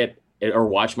bracket or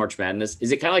watch March Madness?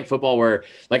 Is it kind of like football where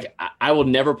like I will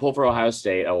never pull for Ohio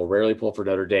State. I will rarely pull for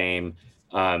Notre Dame.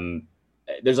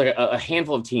 There's like a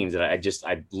handful of teams that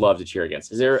I'd love to cheer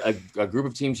against. Is there a group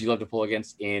of teams you love to pull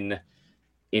against in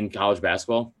college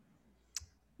basketball?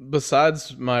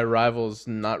 Besides my rivals,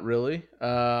 not really.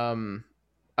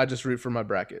 I just root for my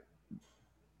bracket.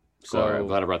 So I'm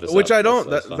glad I brought this which up. I don't.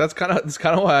 That's kind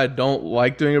of why I don't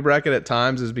like doing a bracket at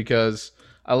times, is because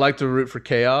I like to root for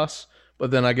chaos,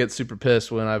 but then I get super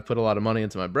pissed when I've put a lot of money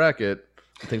into my bracket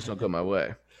and things don't go my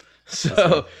way.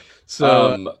 So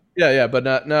yeah, but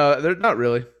they're not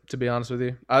really, to be honest with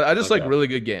you. I just like really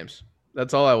good games.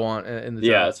 That's all I want in the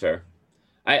Yeah, that's fair.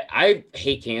 I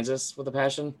hate Kansas with a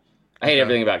passion. I hate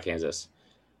everything about Kansas.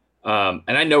 And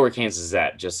I know where Kansas is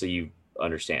at, just so you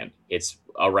understand. It's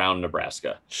around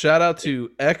Nebraska. Shout out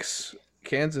to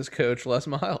ex-Kansas coach Les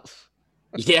Miles.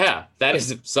 Yeah, that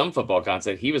is some football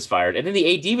content. He was fired. And then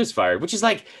the AD was fired, which is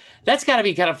like, that's got to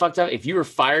be kind of fucked up. If you were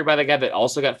fired by the guy that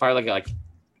also got fired like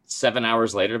 7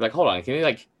 hours later, like, hold on, can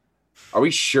we are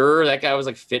we sure that guy was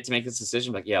like fit to make this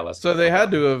decision? Like, yeah, let's. So they had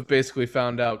to have basically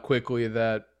found out quickly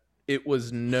that it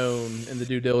was known in the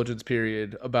due diligence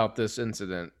period about this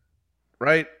incident,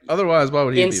 right? Otherwise, why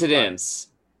would he Incidents.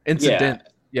 Incident.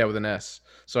 Yeah, with an S.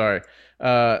 Sorry.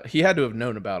 He had to have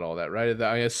known about all that, right?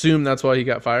 I assume that's why he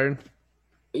got fired.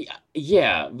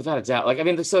 Yeah, without a doubt. Like, I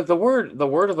mean, so the word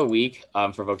of the week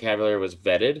for vocabulary was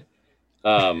vetted,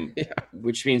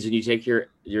 which means when you take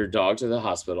your dog to the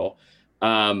hospital.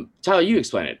 Tyler, you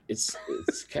explain it. It's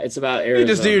about Arizona. You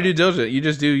just do your due diligence. You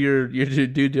just do your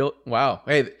due diligence. Wow.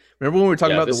 Hey, remember when we were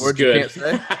talking about the words you can't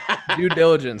say? Due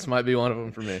diligence might be one of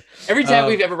them for me. Every time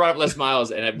we've ever brought up Les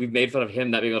Miles and we've made fun of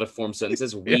him not being able to form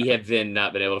sentences, we have then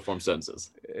not been able to form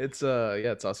sentences. It's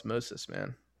it's osmosis,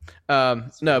 man.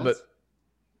 No, but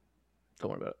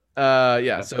don't worry about it.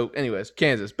 Yeah. So, anyways,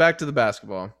 Kansas. Back to the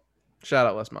basketball. Shout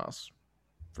out Les Miles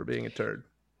for being a turd.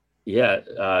 Yeah,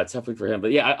 tough week for him.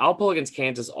 But yeah, I'll pull against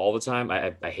Kansas all the time.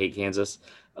 I hate Kansas.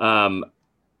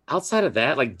 Outside of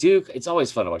that, like Duke, it's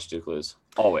always fun to watch Duke lose.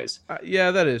 Always.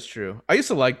 Yeah, that is true. I used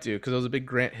to like Duke because I was a big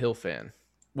Grant Hill fan,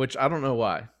 which I don't know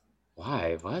why.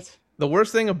 Why? What? The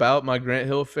worst thing about my Grant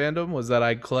Hill fandom was that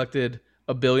I collected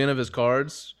 1 billion of his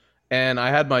cards, and I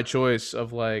had my choice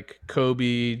of like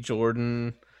Kobe,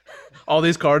 Jordan, all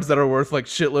these cards that are worth like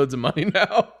shitloads of money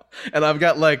now. And I've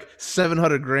got like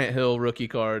 700 Grant Hill rookie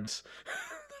cards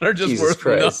that are just worth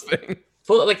nothing.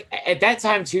 full like at that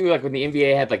time too, like when the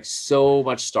NBA had like so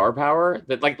much star power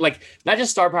that like not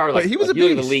just star power, But like he was a you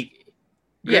look at the beast. league.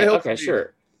 Grant Yeah, Hill was okay, a beast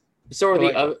sure. So are for the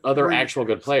like other 3 actual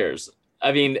good years. players.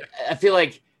 I mean, I feel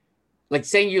like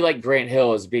saying you like Grant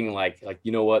Hill is being like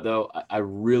you know what though, I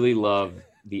really love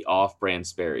the off-brand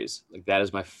Sperry's. Like that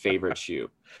is my favorite shoe.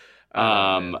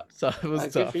 I know, man. So it was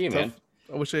Good for tough. you, man. Tough.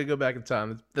 I wish I could go back in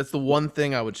time. That's the one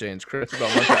thing I would change, Chris,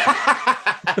 about my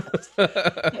past.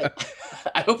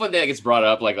 I hope one day that gets brought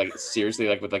up, like seriously,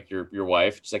 like with like your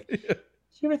wife. She's like, "Do Yeah.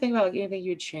 you ever think about like anything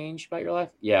you'd change about your life?"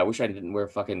 Yeah, I wish I didn't wear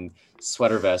fucking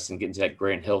sweater vests and get into that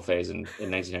Grant Hill phase in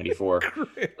 1994.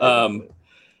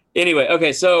 Anyway,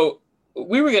 okay, so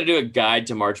we were gonna do a guide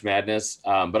to March Madness,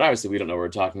 but obviously we don't know what we're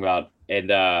talking about, and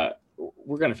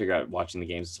we're gonna figure out watching the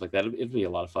games and stuff like that. It'll be a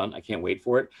lot of fun. I can't wait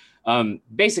for it.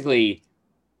 Basically,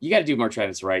 you got to do March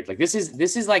Madness right. Like this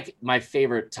is like my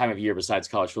favorite time of year besides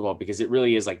college football because it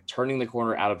really is like turning the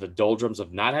corner out of the doldrums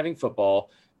of not having football,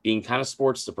 being kind of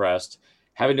sports depressed,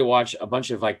 having to watch a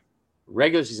bunch of like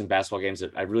regular season basketball games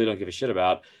that I really don't give a shit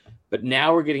about. But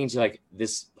now we're getting into like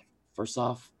this. First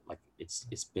off, like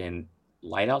it's been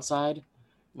light outside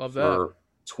Love for that.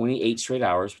 28 straight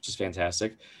hours, which is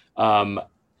fantastic.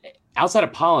 Outside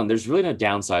of pollen, there's really no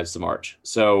downsides to March.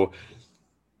 So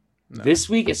No. this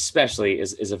week especially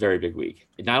is a very big week.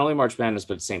 Not only March Madness,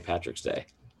 but it's St. Patrick's Day.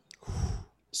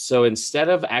 So instead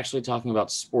of actually talking about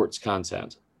sports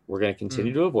content, we're going to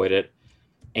continue to avoid it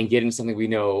and get into something we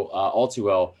know all too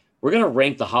well. We're going to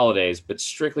rank the holidays, but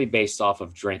strictly based off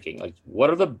of drinking. Like, what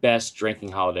are the best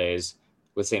drinking holidays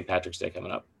with St. Patrick's Day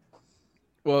coming up?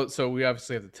 Well, so we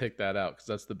obviously have to take that out because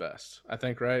that's the best. I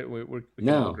think, right? We can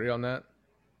all agree on that.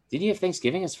 Did you have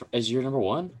Thanksgiving as your number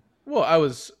one? Well, I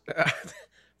was.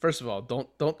 First of all,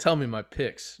 don't tell me my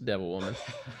picks, Devil Woman.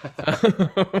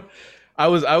 I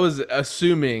was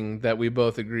assuming that we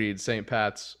both agreed St.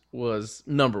 Pat's was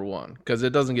number one because it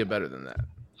doesn't get better than that.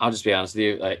 I'll just be honest with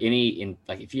you.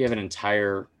 If you have an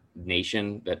entire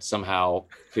nation that somehow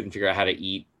couldn't figure out how to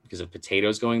eat because of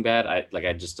potatoes going bad,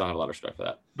 I just don't have a lot of respect for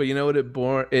that. But you know what?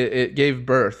 It gave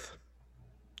birth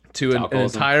to an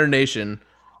entire nation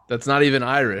that's not even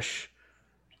Irish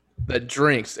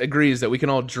that agrees that we can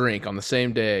all drink on the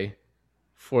same day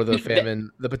for the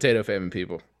potato famine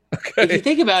people. Okay. If you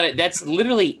think about it, that's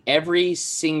literally every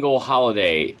single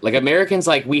holiday. Like Americans,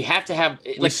 like we have to have.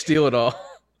 Like, we steal it all.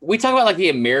 We talk about like the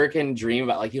American dream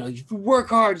about like, you work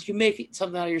hard, you make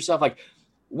something out of yourself. Like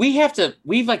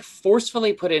we've like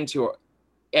forcefully put into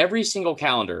every single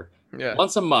calendar. Yeah.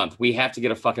 Once a month, we have to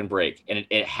get a fucking break. And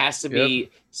it has to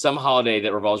be some holiday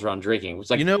that revolves around drinking.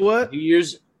 It's like, you know what? New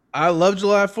Year's. I love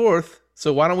July 4th.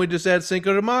 So why don't we just add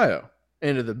Cinco de Mayo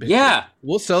into the big Yeah.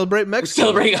 We'll celebrate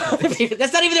Mexico.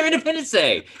 That's not even their Independence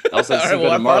Day. Also, Cinco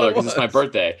de Mayo because it's my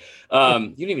birthday. You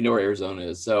don't even know where Arizona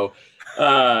is. So,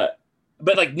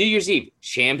 but like New Year's Eve,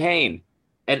 champagne.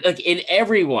 And like in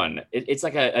everyone, it's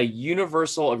like a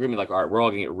universal agreement. Like, all right, we're all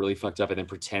gonna get really fucked up and then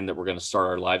pretend that we're gonna start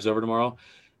our lives over tomorrow.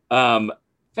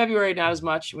 February, not as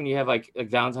much when you have like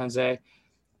Valentine's Day.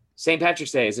 St.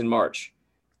 Patrick's Day is in March.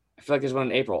 I feel like there's one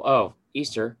in April. Oh,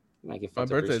 Easter. My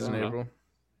birthday's in April.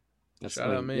 Shout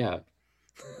out me. Yeah.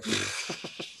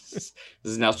 This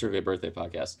is now strictly a birthday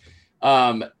podcast.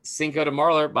 Cinco de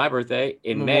Mayo, my birthday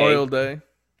in Memorial May.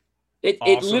 Day.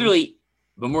 It literally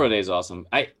Memorial Day is awesome.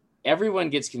 Everyone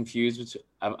gets confused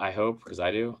I hope because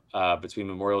I do between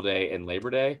Memorial Day and Labor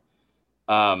Day.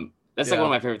 That's like one of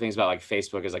my favorite things about like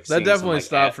Facebook is like that definitely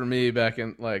stopped for me back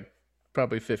in like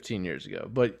probably 15 years ago.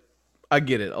 But I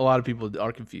get it. A lot of people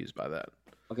are confused by that.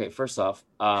 Okay, first off,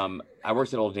 I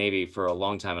worked at Old Navy for a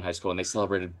long time in high school, and they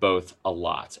celebrated both a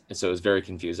lot, and so it was very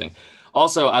confusing.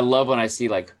 Also, I love when I see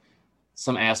like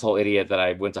some asshole idiot that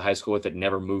I went to high school with that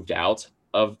never moved out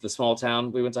of the small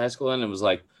town we went to high school in and was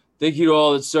like, "Thank you to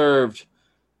all that served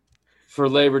for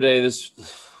Labor Day. This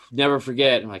never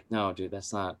forget." I'm like, "No, dude,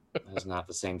 that's not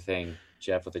the same thing."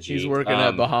 Jeff with a G. He's working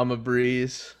at Bahama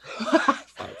Breeze.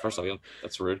 First of all,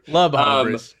 that's rude. Love Bahama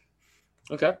Breeze.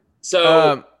 Okay,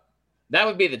 so. That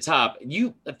would be the top.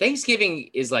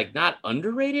 Thanksgiving is like not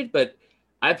underrated, but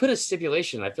I put a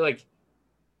stipulation. I feel like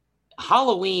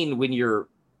Halloween when you're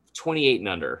 28 and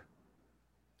under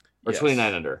or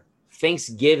 29 under.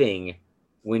 Thanksgiving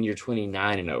when you're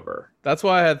 29 and over. That's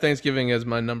why I had Thanksgiving as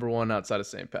my number one outside of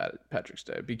St. Patrick's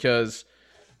Day because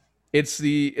it's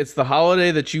the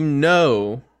holiday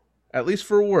that at least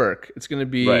for work, it's going to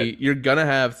be you're going to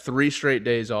have 3 straight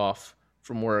days off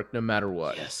from work no matter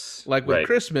what. Yes. Like with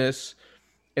Christmas,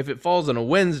 if it falls on a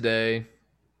Wednesday,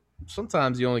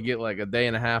 sometimes you only get like a day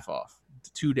and a half off,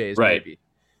 2 days maybe.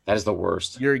 That is the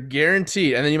worst. You're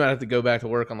guaranteed. And then you might have to go back to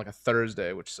work on like a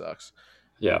Thursday, which sucks.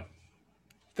 Yeah.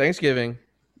 Thanksgiving,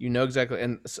 you know exactly,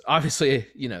 and obviously,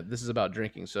 this is about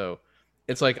drinking, so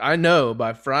it's like I know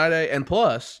by Friday, and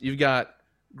plus you've got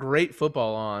great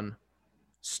football on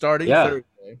starting Yeah,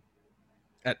 Thursday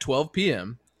at 12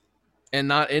 p.m. and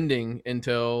not ending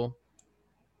until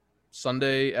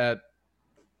Sunday at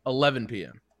 11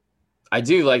 p.m. I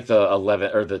do like the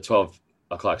 11 or the 12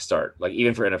 o'clock start. Like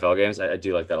even for NFL games, I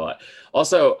do like that a lot.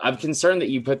 Also, I'm concerned that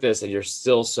you put this and you're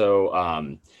still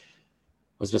so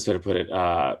what's the best way to put it?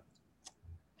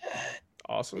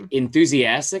 Awesome.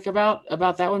 Enthusiastic about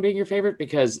that one being your favorite,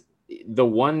 because the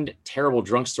one terrible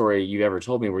drunk story you ever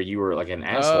told me where you were like an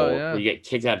asshole, Yeah. where you get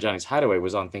kicked out of Johnny's Hideaway,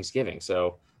 was on Thanksgiving.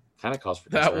 So kind of cause for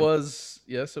concern. That was,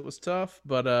 yes, it was tough,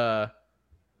 but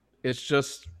it's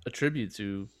just a tribute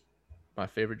to my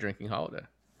favorite drinking holiday.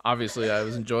 Obviously, I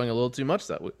was enjoying a little too much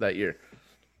that year.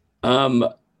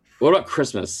 What about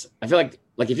Christmas? I feel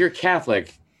like if you're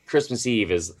Catholic, Christmas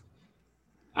Eve is.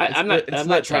 I'm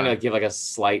not trying to give like a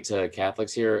slight to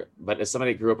Catholics here, but as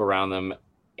somebody that grew up around them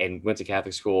and went to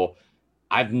Catholic school,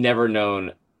 I've never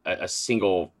known a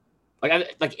single like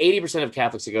 80% of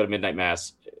Catholics that go to midnight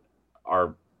mass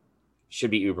should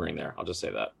be Ubering there. I'll just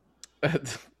say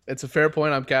that. It's a fair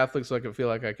point. I'm Catholic, so I can feel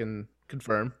like I can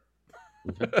confirm.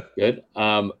 Okay, good.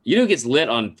 Who gets lit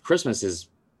on Christmas is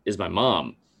my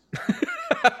mom.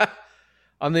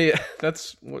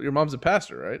 That's your mom's a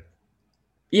pastor, right?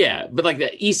 Yeah, but like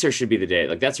the Easter should be the day.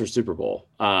 Like that's her Super Bowl.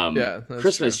 Yeah,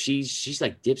 Christmas, true. She's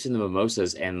like dips in the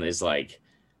mimosas and is like,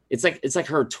 it's like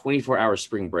her 24-hour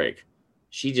spring break.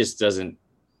 She just doesn't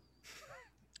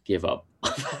give up.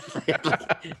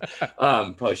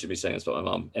 Probably should be saying this about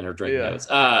my mom and her drinking habits.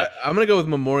 I'm gonna go with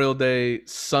Memorial Day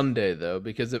Sunday though,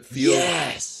 because it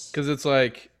feels because it's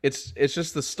like it's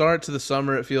just the start to the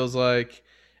summer. It feels like,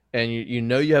 and you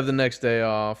know you have the next day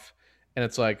off. And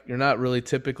it's like you're not really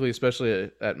typically, especially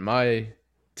at my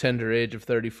tender age of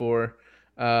 34,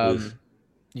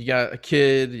 you got a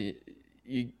kid,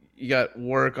 you got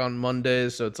work on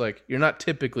Mondays, so it's like you're not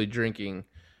typically drinking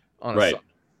on a Sunday.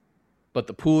 But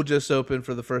the pool just opened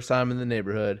for the first time in the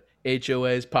neighborhood.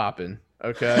 HOA's popping,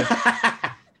 okay?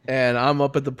 And I'm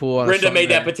up at the pool on Brenda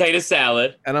made that potato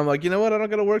salad. And I'm like, you know what? I don't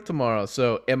got to work tomorrow.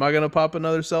 So am I going to pop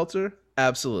another seltzer?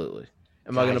 Absolutely.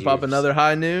 Am I going to pop another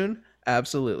high noon?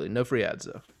 Absolutely. No free ads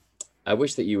though. I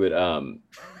wish that you would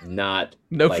not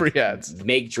free ads.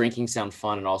 Make drinking sound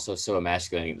fun and also so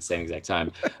emasculating at the same exact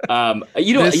time.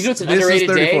 You know it's an underrated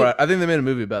day. I think they made a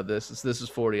movie about this. This is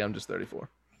 40. I'm just 34.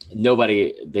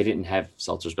 They didn't have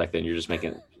seltzers back then. You're just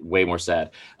making it way more sad.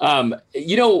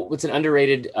 What's an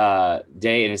underrated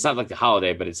day, and it's not like the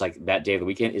holiday, but it's like that day of the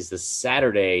weekend is the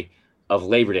Saturday of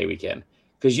Labor Day weekend.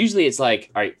 Because usually it's like,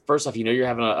 all right, first off, you're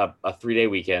having a 3-day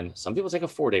weekend. Some people take a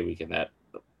 4-day weekend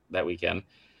that weekend.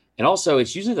 And also,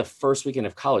 it's usually the first weekend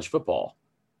of college football.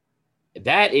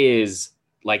 That is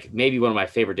like maybe one of my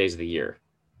favorite days of the year.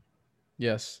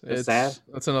 Yes. It's sad.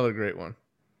 That's another great one.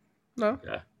 No.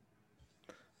 Yeah.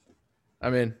 I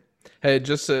mean, hey,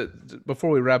 just before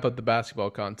we wrap up the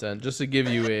basketball content, just to give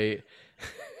you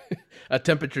a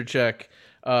temperature check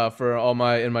for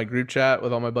in my group chat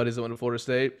with all my buddies that went to Florida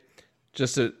State.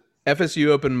 Just FSU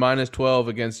opened -12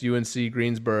 against UNC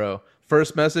Greensboro.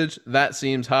 First message, that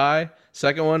seems high.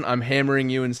 Second one, I'm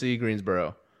hammering UNC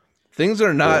Greensboro. Things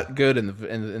are not good in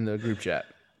the group chat.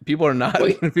 People are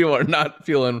not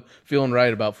feeling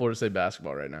right about Florida State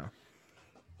basketball right now.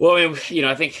 Well, I mean,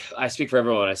 I think I speak for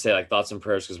everyone when I say like thoughts and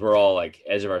prayers, because we're all like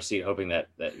edge of our seat hoping that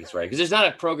gets right. Because there's not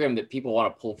a program that people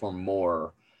want to pull for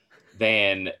more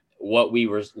than what we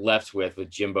were left with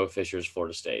Jimbo Fisher's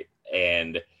Florida State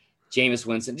and Jameis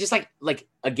Winston, just like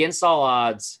against all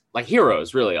odds, like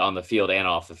heroes really on the field and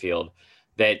off the field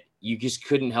that you just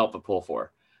couldn't help but pull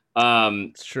for.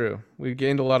 It's true. We've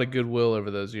gained a lot of goodwill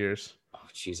over those years. Oh,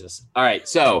 Jesus. All right.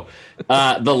 So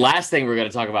the last thing we're going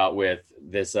to talk about with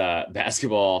this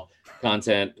basketball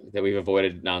content that we've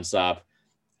avoided nonstop.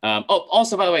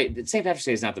 Also, by the way, St. Patrick's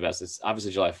Day is not the best. It's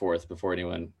obviously July 4th before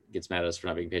anyone gets mad at us for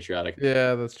not being patriotic.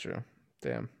 Yeah, that's true.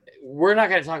 Damn. We're not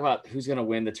going to talk about who's going to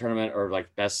win the tournament or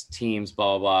like best teams,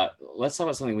 blah, blah, blah. Let's talk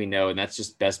about something we know, and that's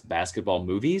just best basketball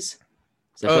movies.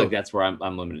 So I feel like that's where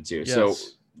I'm limited to. Yes. So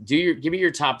give me your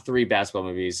top 3 basketball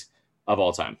movies of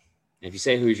all time. And if you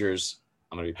say Hoosiers,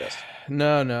 I'm going to be pissed.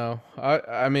 No.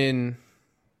 I mean,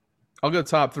 I'll go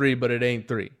top 3, but it ain't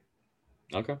 3.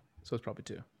 Okay. So it's probably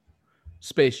 2.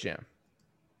 Space Jam.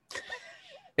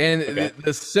 And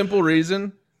the simple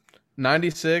reason,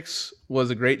 96 was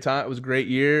a great time. It was a great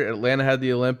year. Atlanta had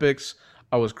the Olympics.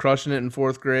 I was crushing it in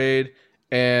 4th grade.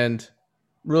 And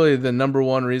really the number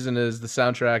one reason is the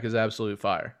soundtrack is absolute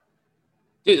fire.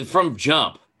 Dude, from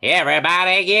jump.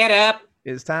 Everybody get up.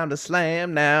 It's time to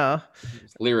slam now.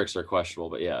 Lyrics are questionable,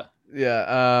 but yeah.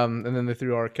 Yeah. And then they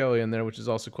threw R. Kelly in there, which is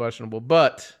also questionable,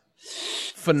 but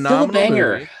Still a phenomenal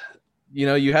banger. movie. You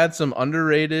know, you had some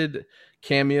underrated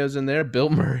cameos in there. Bill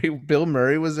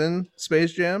Murray was in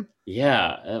Space Jam.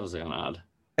 Yeah, that was kind of odd.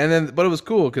 And then, but it was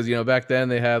cool because, you know, back then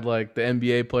they had like the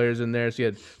NBA players in there. So you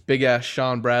had big ass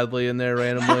Sean Bradley in there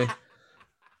randomly.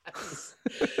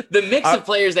 The mix of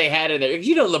players they had in there.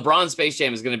 You know, LeBron Space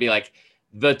Jam is going to be like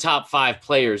the top 5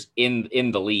 players in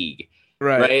the league.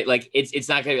 Right? Like it's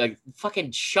not going to be like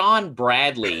fucking Sean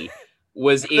Bradley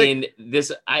was in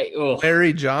this.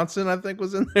 Larry Johnson, I think,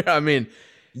 was in there. I mean,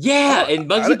 yeah, and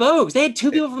Muggsy Bogues. They had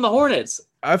 2 people from the Hornets.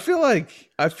 I feel like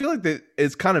that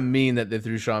it's kind of mean that they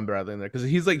threw Sean Bradley in there because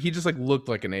he just like looked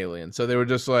like an alien. So they were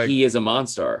just like, he is a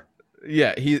monster.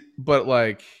 Yeah, but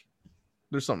like,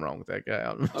 there's something wrong with that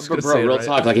guy. Bro, real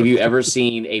talk. Like, have you ever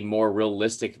seen a more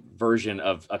realistic version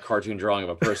of a cartoon drawing of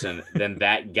a person than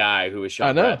that guy who is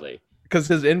Sean Bradley? Because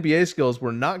his NBA skills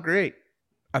were not great.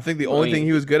 I think the only thing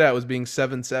he was good at was being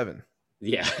 7'7".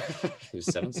 Yeah, he was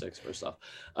 7'6" first off.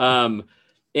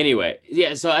 Anyway,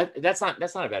 yeah. So that's not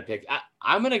a bad pick.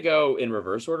 I'm gonna go in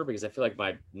reverse order because I feel like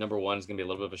my number 1 is gonna be a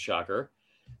little bit of a shocker.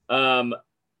 At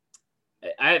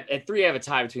 3, I have a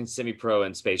tie between Semi-Pro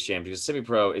and Space Jam because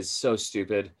Semi-Pro is so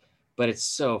stupid, but it's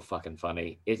so fucking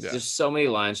funny. It's just so many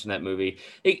lines from that movie.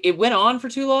 It went on for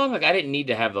too long. Like, I didn't need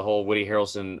to have the whole Woody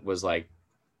Harrelson was like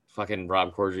fucking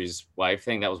Rob Corddry's wife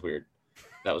thing. That was weird.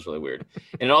 That was really weird.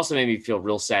 And it also made me feel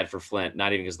real sad for Flint,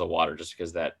 not even because of the water, just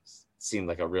because that seemed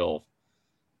like a real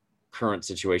current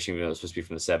situation, even though it was supposed to be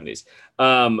from the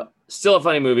 70s. Still a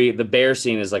funny movie. The bear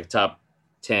scene is like top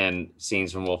 10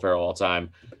 scenes from Will Ferrell all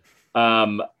time.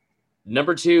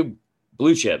 Number 2,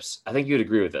 Blue Chips. I think you would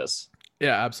agree with this.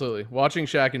 Yeah, absolutely. Watching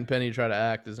Shaq and Penny try to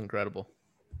act is incredible.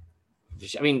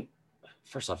 I mean,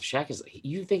 first off, Shaq is,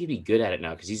 you think he'd be good at it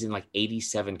now because he's in like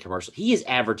 87 commercials. He is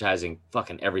advertising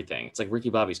fucking everything. It's like Ricky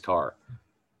Bobby's car.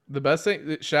 The best thing,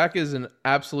 Shaq is an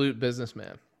absolute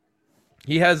businessman.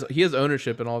 He has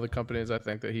ownership in all the companies, I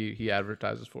think, that he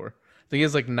advertises for. I think he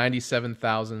has like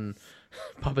 97,000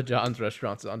 Papa John's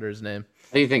restaurants under his name.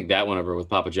 How do you think that went over with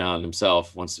Papa John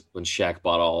himself when Shaq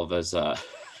bought all of his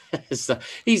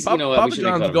he's Papa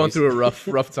John's going through a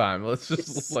rough time.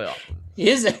 Let's lay off.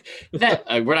 We're not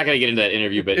going to get into that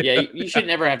interview, but yeah, you should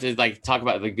never have to like talk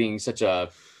about like being such the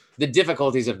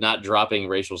difficulties of not dropping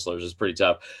racial slurs is pretty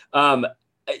tough.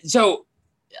 So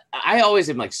I always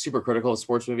am like super critical of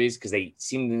sports movies because they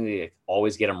seemingly like,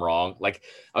 always get them wrong. Like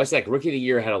I always say, like Rookie of the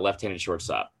Year had a left-handed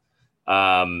shortstop.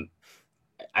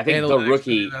 I think the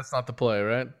rookie. That's not the play,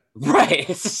 right? Right.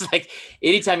 It's just like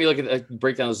anytime you look at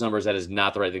break down those numbers, that is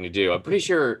not the right thing to do. I'm pretty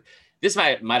sure this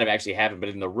might have actually happened, but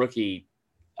in the rookie,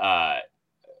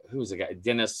 who was the guy?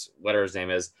 Dennis, whatever his name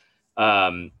is,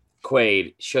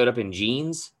 Quaid showed up in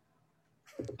jeans.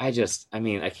 I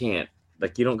can't.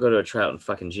 Like, you don't go to a tryout in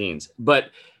fucking jeans. But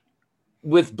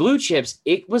with Blue Chips,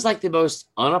 it was like the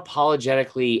most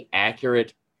unapologetically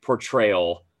accurate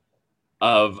portrayal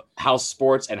of how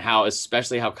sports and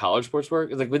especially how college sports work.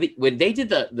 Like when they did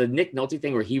the Nick Nolte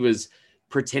thing where he was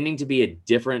pretending to be a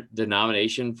different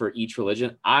denomination for each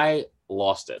religion, I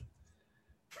lost it.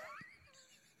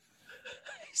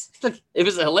 It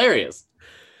was hilarious.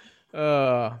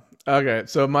 Okay,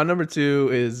 so my number 2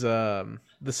 is The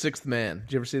Sixth Man.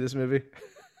 Did you ever see this movie?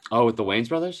 Oh, with the Wayans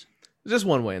brothers? Just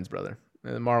one Wayans brother,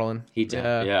 Marlon. He did,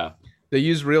 yeah. They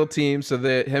used real teams, so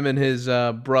that him and his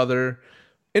brother.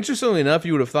 Interestingly enough,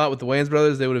 you would have thought with the Wayans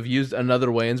brothers they would have used another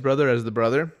Wayans brother as the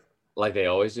brother, like they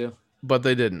always do, but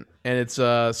they didn't. And it's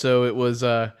so it was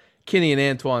Kenny and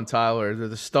Antoine Tyler. They're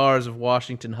the stars of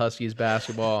Washington Huskies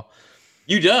basketball.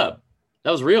 UW, that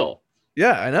was real.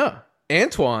 Yeah, I know.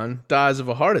 Antoine dies of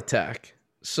a heart attack.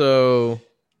 So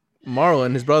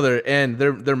Marlon, his brother, and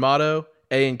their motto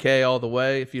A and K all the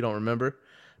way. If you don't remember,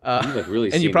 you like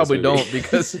really, and you probably don't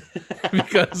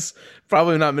because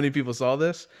probably not many people saw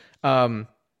this.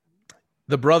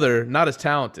 The brother, not as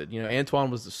talented. You know,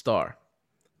 Antoine was the star.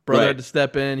 Brother had to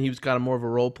step in. He was kind of more of a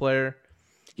role player.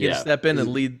 He had to step in and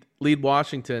lead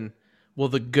Washington. Well,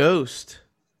 the ghost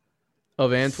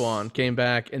of Antoine came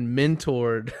back and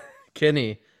mentored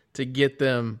Kenny to get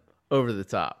them over the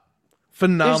top.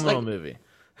 Phenomenal movie.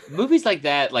 Movies like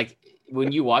that, like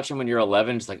when you watch them when you're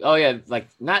 11, it's like, oh yeah, like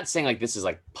not saying like this is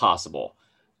like possible,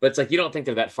 but it's like you don't think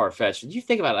they're that far fetched. You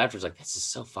think about it after, it's like this is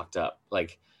so fucked up.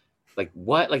 Like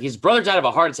what? Like his brother died of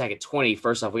a heart attack at 20.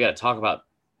 First off, we got to talk about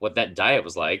what that diet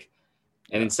was like,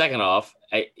 and then second off,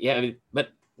 but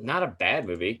not a bad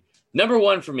movie. Number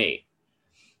 1 for me,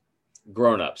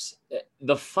 grown-ups,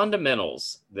 the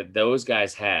fundamentals that those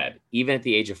guys had, even at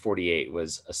the age of 48,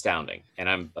 was astounding. And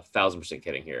I'm 1,000%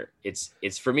 kidding here. It's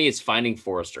for me, it's Finding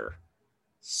Forrester.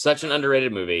 Such an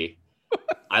underrated movie.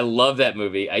 I love that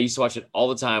movie. I used to watch it all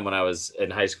the time when I was in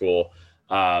high school.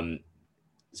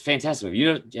 It's a fantastic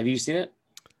movie. Have you seen it?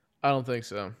 I don't think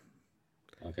so.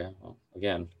 Okay. Well,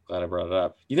 again, glad I brought it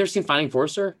up. You never seen Finding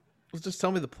Forrester? Well, just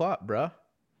tell me the plot, bruh.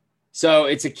 So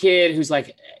it's a kid who's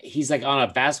he's on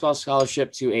a basketball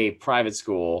scholarship to a private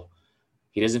school.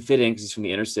 He doesn't fit in because he's from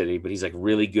the inner city, but he's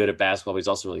really good at basketball. But he's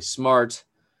also really smart.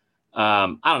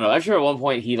 I don't know. I'm sure at one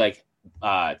point he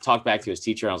talked back to his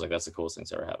teacher. And I was like, that's the coolest thing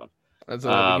that's ever happened. That's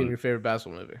your favorite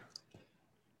basketball movie.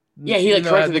 Yeah, he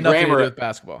corrected the grammar with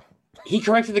basketball. He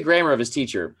corrected the grammar of his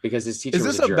teacher because his teacher. Is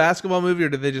this was a basketball movie, or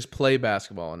did they just play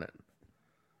basketball in it?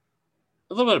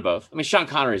 A little bit of both. I mean, Sean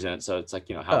Connery's in it, so it's how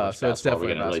much basketball we're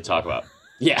going to really talk about.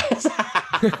 Yeah.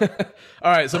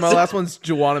 All right, so my last one's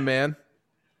Juwanna Mann.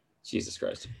 Jesus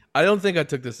Christ. I don't think I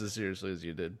took this as seriously as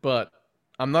you did, but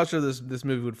I'm not sure this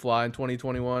movie would fly in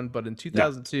 2021, but in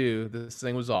 2002, this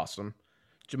thing was awesome.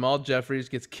 Jamal Jeffries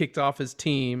gets kicked off his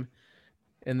team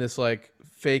in this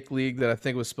fake league that I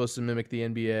think was supposed to mimic the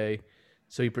NBA.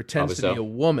 So he pretends to be a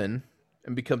woman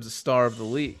and becomes a star of the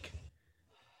league.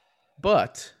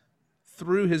 But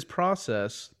through his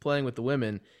process playing with the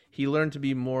women, he learned to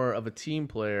be more of a team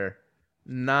player,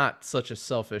 not such a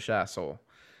selfish asshole.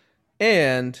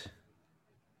 And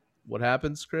what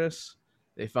happens, Chris?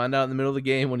 They find out in the middle of the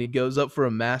game when he goes up for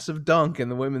a massive dunk in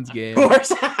the women's game. Of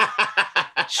course.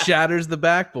 Shatters the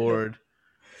backboard.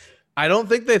 I don't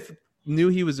think they knew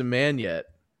he was a man yet.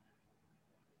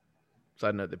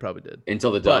 Side note, they probably did.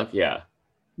 Until the dunk, yeah.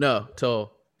 No,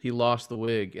 till he lost the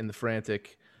wig in the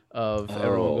frantic of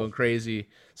everyone going crazy.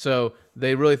 So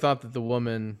they really thought that the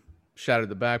woman shattered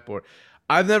the backboard.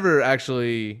 I've never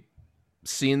actually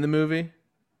seen the movie.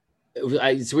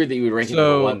 It's weird that you would rank it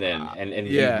number one then, and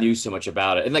you knew so much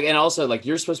about it. And also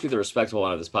you're supposed to be the respectable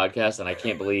one of this podcast, and I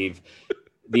can't believe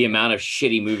the amount of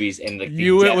shitty movies and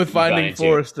you went with Finding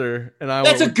Forrester, and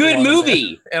that's a good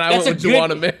movie, and I went with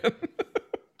Juwanna Mann.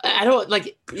 I don't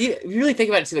you really think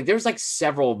about it too. There was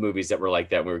several movies that were like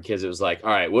that when we were kids. It was all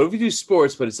right, what if we do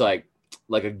sports, but it's like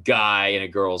a guy in a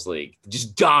girls' league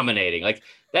just dominating.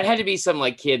 That had to be some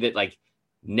kid that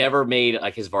never made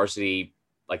his varsity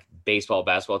baseball,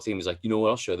 basketball team. He's you know what?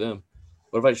 I'll show them.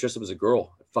 What if I dress up as a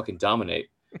girl? I fucking dominate.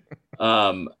 It's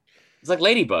like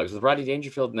Ladybugs with Rodney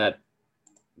Dangerfield and that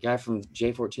guy from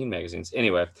J14 magazines.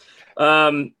 Anyway,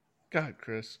 God,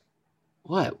 Chris.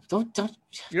 What? Don't.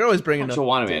 You're always bringing up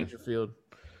Juwanna Mann.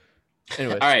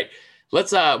 Anyway, all right.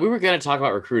 Let's. We were going to talk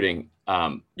about recruiting.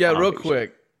 Real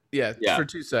quick. Yeah, for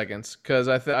 2 seconds, because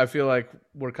I feel like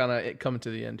we're kind of coming to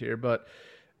the end here. But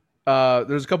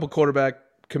there's a couple quarterback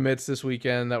commits this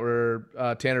weekend that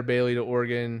were Tanner Bailey to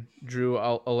Oregon, Drew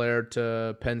Allaire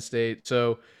to Penn State.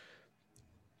 So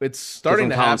it's starting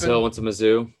to happen. Hill went to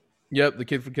Mizzou. Yep, the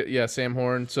kid from Sam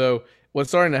Horn. So what's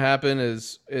starting to happen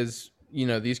is these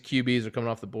QBs are coming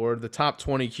off the board. The top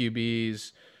 20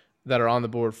 QBs that are on the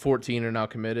board, 14 are now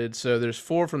committed. So there's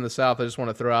 4 from the South I just want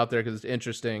to throw out there because it's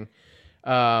interesting.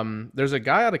 There's a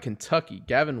guy out of Kentucky,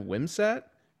 Gavin Wimsatt.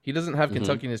 He doesn't have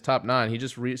Kentucky in his top 9. He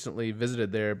just recently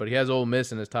visited there, but he has Ole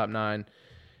Miss in his top 9.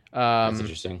 That's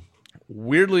interesting.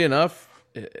 Weirdly enough,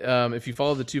 if you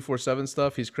follow the 247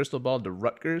 stuff, he's crystal balled to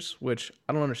Rutgers, which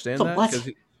I don't understand because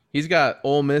he's got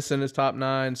Ole Miss in his top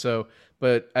 9. So,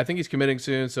 but I think he's committing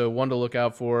soon, so one to look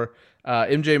out for.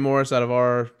 MJ Morris out of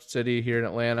our city here in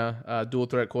Atlanta, dual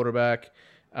threat quarterback.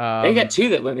 They got 2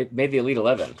 that made the Elite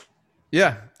 11.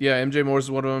 Yeah, MJ Morris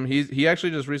is one of them. He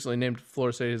actually just recently named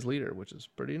Florida State his leader, which is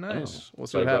pretty nice. We'll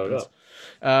see what happens.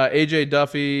 AJ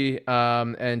Duffy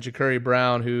and Ja'Curry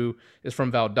Brown, who is from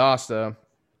Valdosta.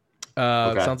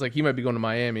 Sounds like he might be going to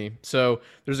Miami. So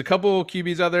there's a couple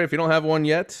QBs out there. If you don't have one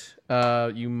yet,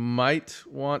 you might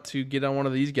want to get on one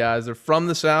of these guys. They're from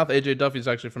the South. AJ Duffy's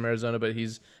actually from Arizona, but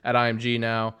he's at IMG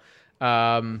now.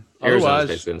 Arizona's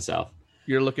basically in the South.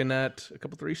 You're looking at a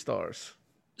couple 3 stars.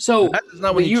 So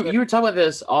when you were talking about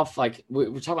this off, we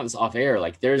were talking about this off air.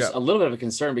 There's a little bit of a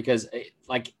concern because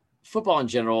football in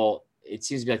general, it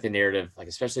seems to be the narrative,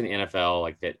 especially in the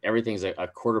NFL, that everything's a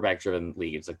quarterback driven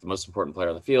league. It's the most important player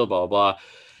on the field, blah, blah, blah.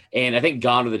 And I think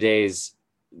gone are the days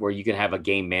where you can have a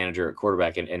game manager at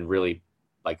quarterback and really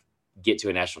get to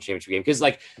a national championship game. Because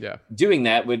doing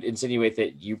that would insinuate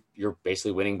that you're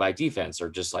basically winning by defense or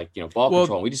just ball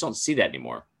control. We just don't see that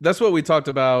anymore. That's what we talked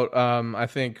about. I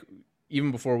think even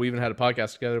before we even had a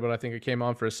podcast together, but I think it came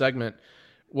on for a segment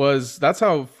that's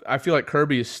how I feel like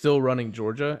Kirby is still running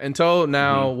Georgia until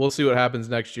now. Mm-hmm. We'll see what happens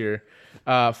next year.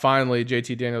 Finally,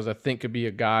 JT Daniels, I think, could be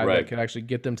a guy that could actually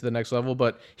get them to the next level.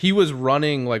 But he was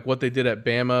running like what they did at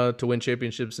Bama to win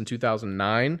championships in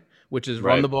 2009, which is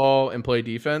run the ball and play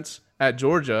defense. At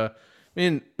Georgia, I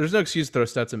mean, there's no excuse to throw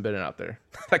Stetson Bennett out there.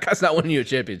 That guy's not winning you a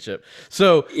championship.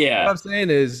 So what I'm saying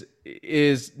is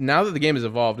now that the game has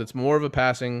evolved, it's more of a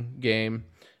passing game.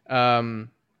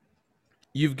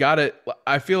 You've got it.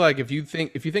 I feel like if you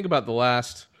think about the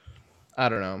last, I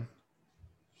don't know,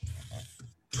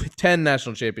 10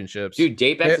 national championships, dude,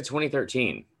 date back to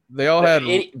 2013. They all had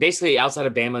basically outside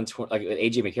of Bama and like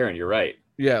AJ McCarron. You're right.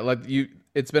 Yeah,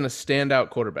 it's been a standout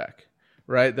quarterback,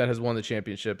 right? That has won the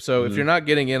championship. So if you're not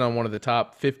getting in on one of the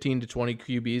top 15 to 20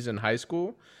 QBs in high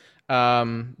school,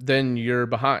 then you're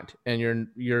behind, and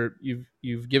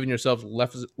you've given yourself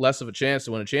less of a chance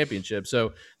to win a championship.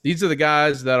 So these are the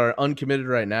guys that are uncommitted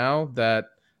right now. That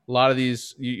a lot of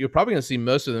these, you're probably going to see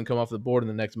most of them come off the board in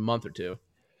the next month or two.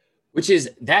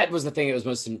 That was the thing that was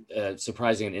most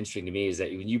surprising and interesting to me, is that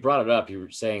when you brought it up, you were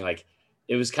saying like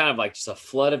it was kind of like just a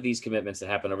flood of these commitments that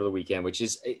happened over the weekend, which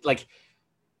is like,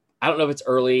 I don't know if it's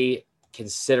early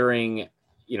considering,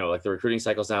 like the recruiting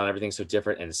cycles now and everything's so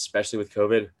different, and especially with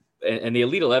COVID and the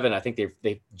Elite 11, I think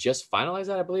they just finalized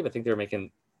that. I believe. I think they're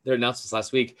making their announcements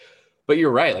last week, but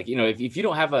you're right. Like, if you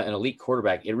don't have an elite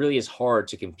quarterback, it really is hard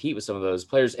to compete with some of those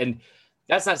players. And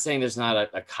that's not saying there's not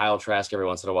a Kyle Trask every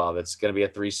once in a while that's going to be a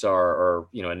 3-star or,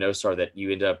 a no-star that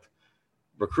you end up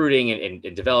recruiting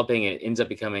and developing, and it ends up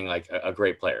becoming like a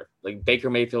great player. Like Baker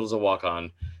Mayfield is a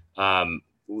walk-on.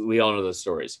 We all know those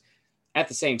stories. At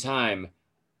the same time,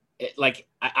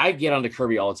 I get onto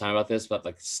Kirby all the time about this, but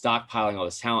like stockpiling all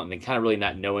this talent and then kind of really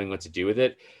not knowing what to do with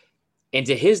it. And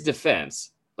to his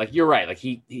defense, like you're right, like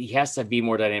he has to be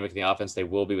more dynamic in the offense. They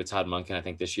will be with Todd Monken, I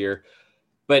think, this year.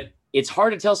 But it's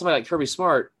hard to tell somebody like Kirby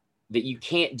Smart that you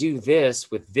can't do this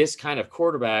with this kind of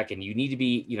quarterback, and you need to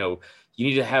be, you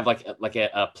need to have like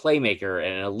a playmaker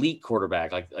and an elite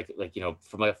quarterback, like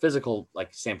from a physical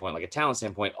standpoint, like a talent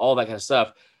standpoint, all that kind of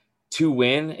stuff to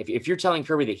win. If you're telling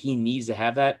Kirby that he needs to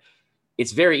have that,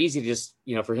 it's very easy to just,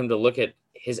 for him to look at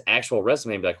his actual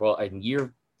resume and be like, well, in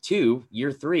year 2,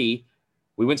 year 3,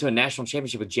 we went to a national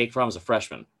championship with Jake Fromm as a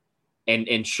freshman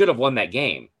and should have won that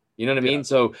game. You know what I mean?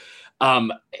 So,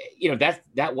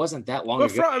 that wasn't that long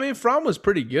ago. Fromm was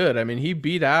pretty good. I mean, he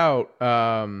beat out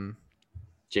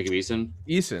Jacob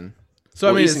Eason.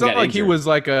 So, it's not like he was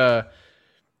like a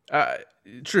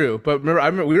true. But I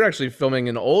remember we were actually filming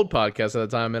an old podcast at the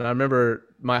time, and I remember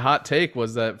my hot take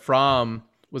was that Fromm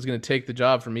was going to take the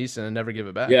job from Eason and never give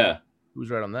it back. Yeah. Who's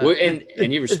right on that? Well,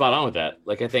 and you were spot on with that.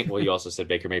 Like, I think, you also said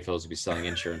Baker Mayfield would be selling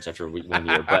insurance after 1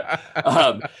 year, but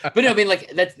no, I mean,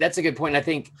 like that's a good point. I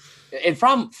think, and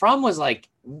Fromm was like,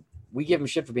 we give him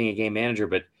shit for being a game manager,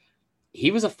 but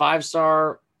he was a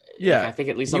 5-star. Yeah. Like, I think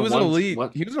at least he was an elite.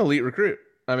 He was an elite recruit.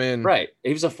 I mean, right.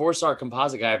 He was a 4-star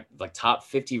composite guy, like top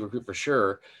 50 recruit for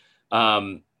sure.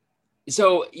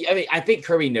 So, I mean, I think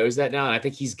Kirby knows that now, and I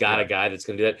think he's got a guy that's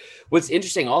going to do that. What's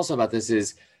interesting also about this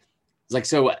is like,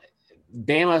 so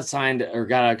Bama signed or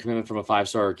got a commitment from a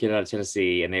 5-star kid out of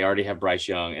Tennessee, and they already have Bryce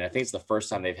Young. And I think it's the first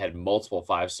time they've had multiple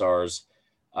 5-stars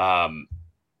on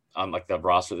like the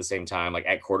roster at the same time, like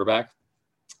at quarterback.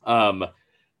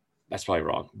 That's probably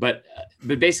wrong, but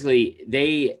basically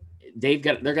they're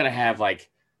going to have like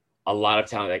a lot of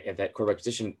talent at that quarterback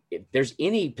position. If there's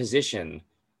any position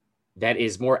that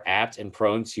is more apt and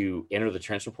prone to enter the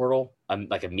transfer portal,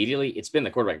 like immediately, it's been the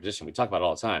quarterback position. We talk about it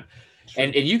all the time. Sure.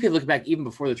 And you could look back even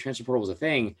before the transfer portal was a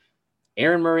thing.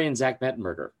 Aaron Murray and Zach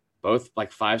Mettenberger, both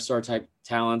like 5-star type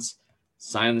talents,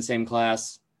 signed in the same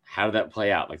class. How did that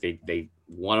play out? Like they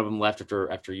one of them left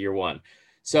after year 1.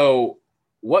 So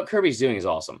what Kirby's doing is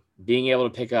awesome. Being able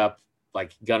to pick up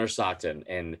like Gunnar Stockton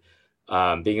and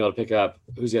being able to pick up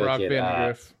who's the Brock other kid?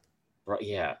 Vandagriff.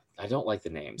 Yeah, I don't like the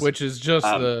names. Which is just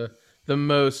the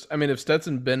most. I mean, if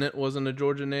Stetson Bennett wasn't a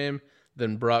Georgia name,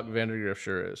 then Brock Vandagriff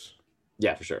sure is.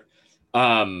 Yeah, for sure.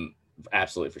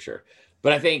 Absolutely for sure.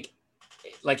 But I think,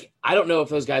 like, I don't know if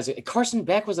those guys. Carson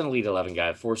Beck was an Elite 11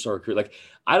 guy, 4-star recruit. Like,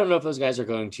 I don't know if those guys are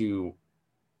going to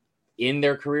end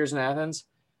their careers in Athens.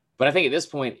 But I think at this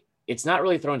point, it's not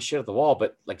really throwing shit at the wall,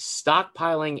 but like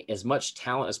stockpiling as much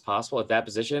talent as possible at that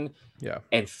position,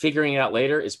 and figuring it out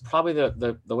later is probably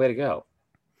the way to go.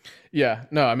 Yeah,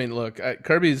 no, I mean, look,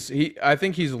 I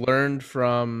think he's learned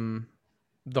from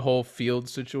the whole field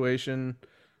situation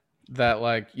that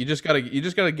like you just gotta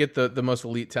get the most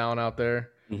elite talent out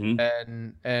there,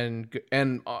 and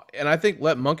I think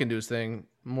let Monken do his thing.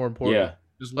 More important,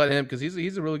 just let him, because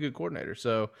he's a really good coordinator.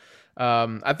 So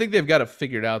I think they've got it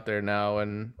figured out there now,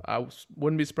 and I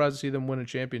wouldn't be surprised to see them win a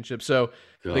championship. So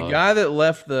the guy that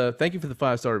left thank you for the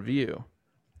 5-star review,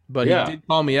 but he did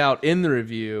call me out in the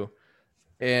review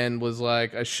and was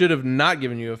like, I should have not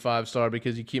given you a 5-star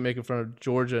because you keep making fun of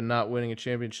Georgia not winning a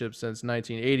championship since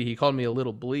 1980. He called me a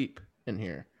little bleep in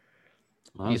here.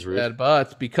 He said,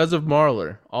 but because of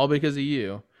Marlar, all because of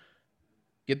you,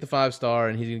 get the 5-star,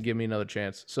 and he's going to give me another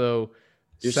chance. So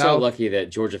you're so lucky that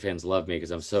Georgia fans love me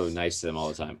because I'm so nice to them all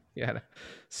the time. Yeah.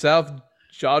 South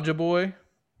Georgia boy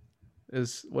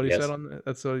is what he said on that.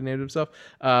 That's what he named himself.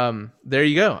 There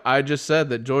you go. I just said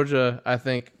that Georgia, I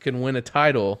think, can win a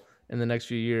title in the next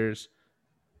few years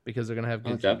because they're going to have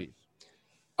good QBs.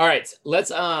 All right.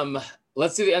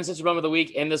 Let's do the uncensored moment of the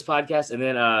week in this podcast, and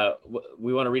then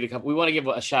we want to read a couple. We want to give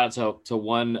a shout out to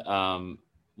one of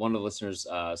the listeners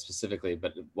specifically.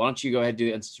 But why don't you go ahead and do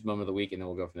the uncensored moment of the week, and then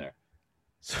we'll go from there.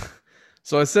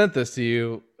 So I sent this to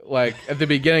you like at the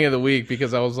beginning of the week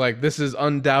because I was like, this is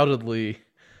undoubtedly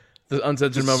the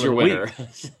uncensored moment of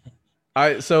the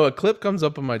week. So a clip comes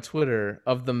up on my Twitter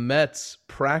of the Mets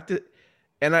practice,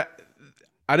 and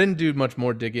I didn't do much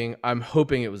more digging. I'm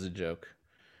hoping it was a joke.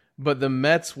 But the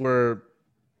Mets were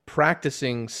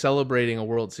practicing celebrating a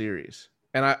World Series.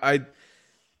 And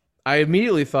I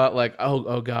immediately thought like,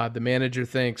 oh God, the manager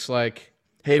thinks like,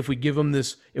 hey, if we give them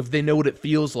this, if they know what it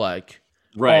feels like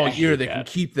all year, they can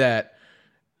keep that.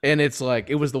 And it's like,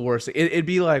 it was the worst. It'd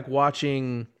be like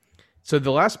watching. So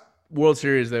the last World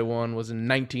Series they won was in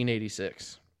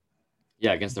 1986.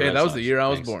 Yeah, against the Red Sox. That was the year I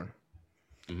was born.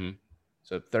 Mm-hmm.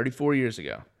 So 34 years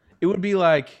ago. It would be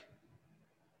like,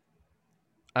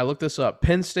 I looked this up.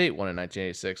 Penn State won in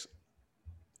 1986.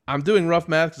 I'm doing rough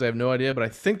math because I have no idea, but I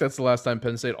think that's the last time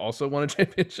Penn State also won a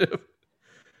championship.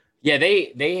 Yeah,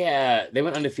 they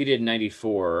went undefeated in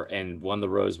 '94 and won the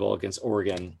Rose Bowl against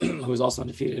Oregon, who was also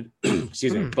undefeated.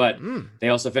 Excuse me, but they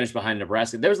also finished behind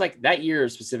Nebraska. There was like that year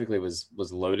specifically was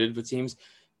loaded with teams,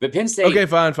 but Penn State. Okay,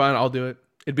 fine, I'll do it.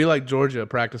 It'd be like Georgia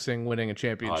practicing winning a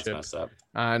championship. Oh, that's messed up.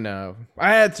 I know.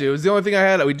 I had to. It was the only thing I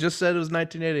had. We just said it was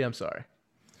 1980. I'm sorry.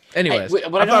 Anyways,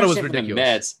 I thought it was ridiculous.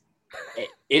 Mets,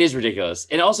 it is ridiculous,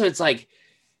 and also it's like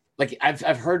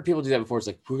I've heard people do that before. It's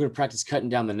like we're going to practice cutting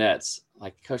down the nets.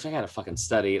 Like, coach, I got to fucking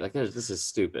study. Like, this is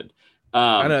stupid.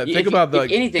 I know. Think about like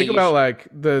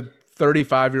the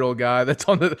 35-year-old guy that's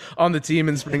on the team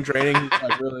in spring training.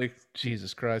 Like, really,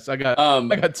 Jesus Christ! I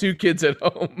got 2 kids at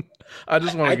home. I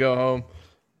just want to go home.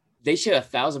 They should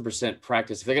 1,000%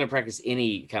 practice. If they're going to practice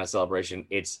any kind of celebration,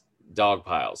 it's dog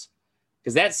piles,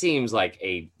 because that seems like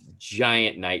a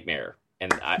giant nightmare.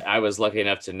 And I was lucky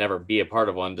enough to never be a part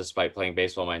of one, despite playing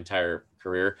baseball my entire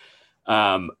career.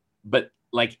 But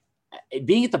like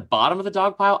being at the bottom of the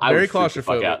dog pile, I would freak the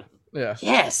fuck out. Yeah.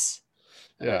 Yes.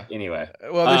 Yeah. Anyway.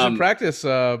 Well, they should practice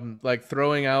like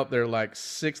throwing out their like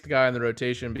 6th guy in the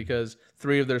rotation because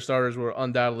 3 of their starters will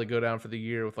undoubtedly go down for the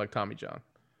year with like Tommy John.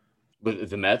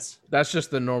 With the Mets? That's just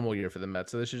the normal year for the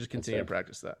Mets, so they should just continue to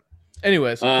practice that.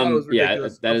 Anyways, yeah,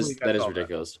 that is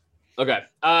ridiculous. Okay.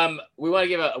 We want to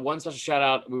give one special shout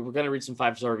out. We were going to read some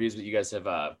 5-star reviews, but you guys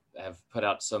have put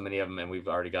out so many of them, and we've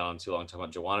already gone on too long talking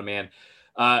about Juwanna Mann.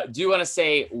 Do you want to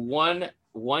say one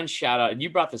shout out? And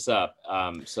you brought this up,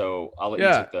 so I'll let you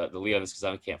take the lead on this because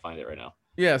I can't find it right now.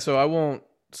 Yeah, so I won't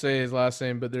say his last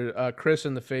name, but there, Chris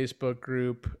in the Facebook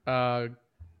group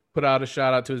put out a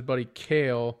shout out to his buddy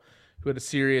Kale, who had a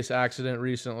serious accident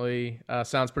recently.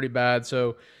 Sounds pretty bad,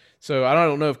 so I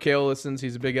don't know if Kale listens.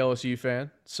 He's a big LSU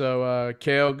fan. So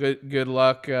Kale, good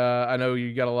luck. I know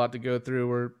you got a lot to go through.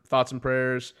 We're thoughts and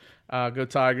prayers. Go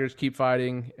Tigers, keep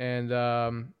fighting.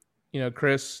 And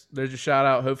Chris, there's your shout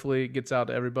out. Hopefully it gets out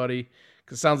to everybody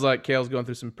because it sounds like Kale's going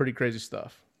through some pretty crazy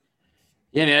stuff.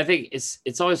 Yeah, man, I think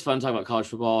it's always fun talking about college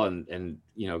football and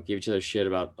give each other shit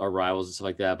about our rivals and stuff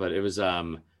like that. But it was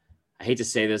I hate to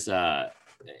say this,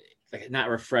 like not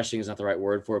refreshing is not the right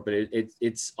word for it, but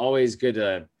it's always good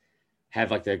to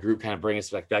have like the group kind of bring us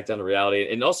back down to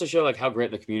reality and also show like how great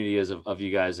the community is of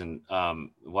you guys and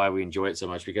why we enjoy it so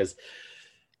much because,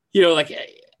 like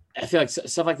I feel like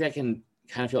stuff like that can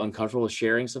kind of feel uncomfortable with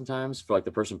sharing sometimes for like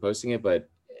the person posting it. But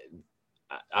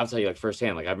I'll tell you like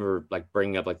firsthand, like I remember like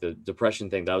bringing up like the depression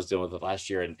thing that I was dealing with last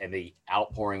year and the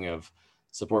outpouring of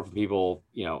support from people,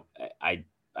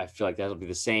 I feel like that'll be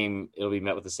the same. It'll be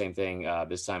met with the same thing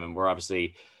this time. And we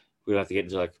don't have to get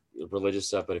into like religious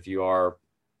stuff, but if you are,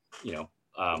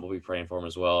 we'll be praying for him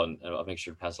as well. And I'll make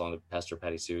sure to pass along to Pastor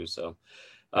Patty Sue. So,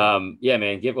 yeah,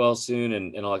 man, get well soon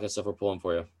and all that kind of stuff we're pulling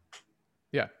for you.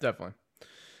 Yeah, definitely.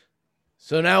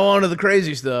 So now on to the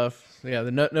crazy stuff. Yeah,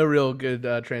 no real good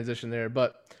transition there.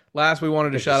 But last, we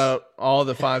wanted to shout out all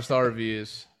the 5-star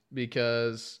reviews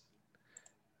because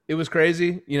it was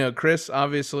crazy. You know, Chris,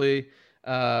 obviously,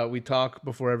 we talk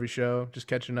before every show, just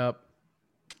catching up.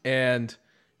 And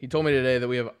he told me today that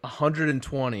we have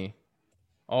 120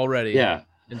 already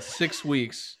in 6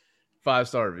 weeks,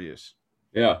 5-star reviews.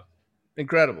 Yeah.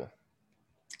 Incredible.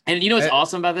 And you know what's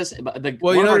awesome about this? You know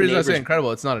the reason I say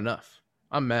incredible, it's not enough.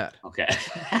 I'm mad. Okay.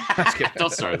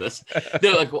 Don't start this.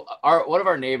 No, like one of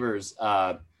our neighbors,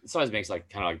 this always makes like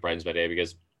kind of like brightens my day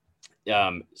because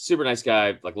super nice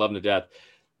guy, like love him to death.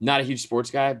 Not a huge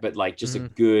sports guy, but like just a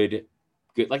good,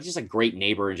 like just a great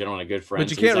neighbor in general and a good friend.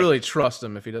 But you can't really trust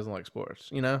him if he doesn't like sports,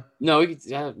 you know? No,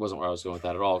 that wasn't where I was going with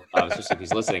that at all. Especially if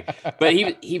he's listening. But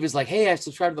he was like, "Hey, I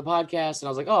subscribed to the podcast," and I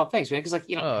was like, "Oh, thanks, man." Because like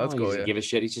that's cool. He doesn't give a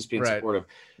shit. He's just being supportive.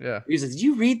 Yeah. He was like, "Did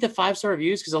you read the 5-star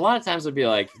reviews?" Because a lot of times it'd be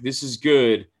like, "This is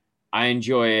good. I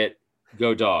enjoy it.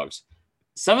 Go Dogs."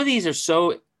 Some of these are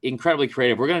so incredibly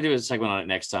creative. We're gonna do a segment on it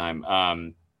next time.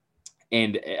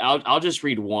 And I'll just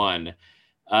read one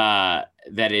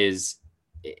that is.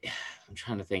 I'm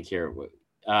trying to think here.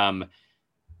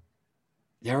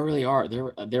 There really are.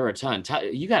 There are a ton.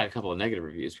 You got a couple of negative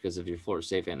reviews because of your Florida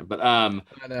State fan, but I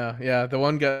know. Yeah, the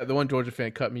one Georgia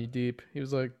fan cut me deep. He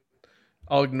was like,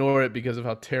 "I'll ignore it because of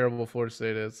how terrible Florida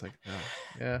State is." It's like, oh,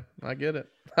 yeah, I get it.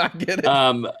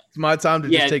 It's my time to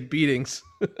just take beatings.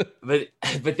 but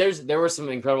there were some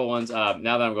incredible ones. Now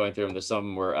that I'm going through them, there's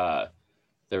some where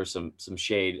there was some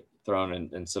shade thrown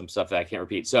and some stuff that I can't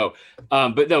repeat. So,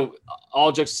 but no,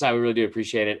 all jokes aside, we really do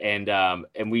appreciate it. And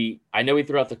I know we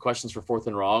threw out the questions for Fourth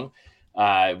and Wrong.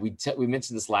 We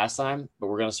mentioned this last time, but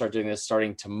we're going to start doing this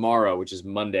starting tomorrow, which is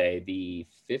Monday, the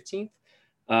 15th.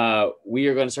 We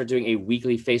are going to start doing a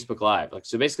weekly Facebook Live.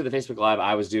 So basically the Facebook Live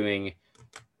I was doing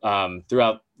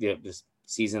throughout this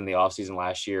season, the off season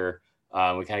last year.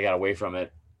 We kind of got away from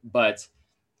it, but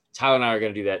Tyler and I are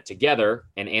going to do that together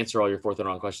and answer all your Fourth and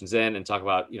Wrong questions and talk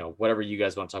about, whatever you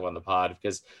guys want to talk about on the pod,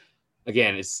 because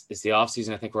again, it's the off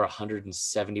season. I think we're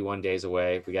 171 days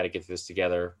away. We got to get this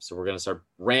together. So we're going to start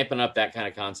ramping up that kind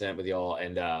of content with y'all.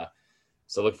 And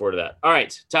so look forward to that. All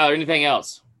right, Tyler, anything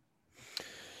else?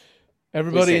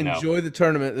 Everybody enjoy the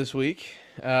tournament this week.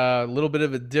 A little bit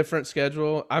of a different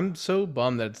schedule. I'm so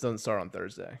bummed that it doesn't start on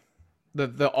Thursday.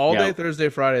 The all day Thursday,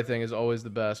 Friday thing is always the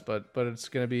best, but it's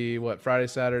going to be Friday,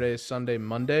 Saturday, Sunday,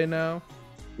 Monday now.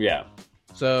 Yeah.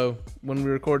 So when we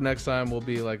record next time, we'll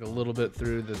be like a little bit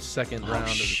through the second round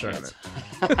of the tournament.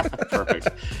 Perfect.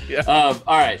 Yeah.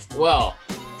 All right. Well,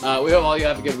 we hope all you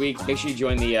have a good week. Make sure you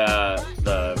join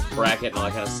the bracket and all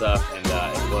that kind of stuff, and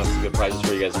we'll have some good prizes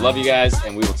for you guys. Love you guys,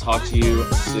 and we will talk to you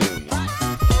soon.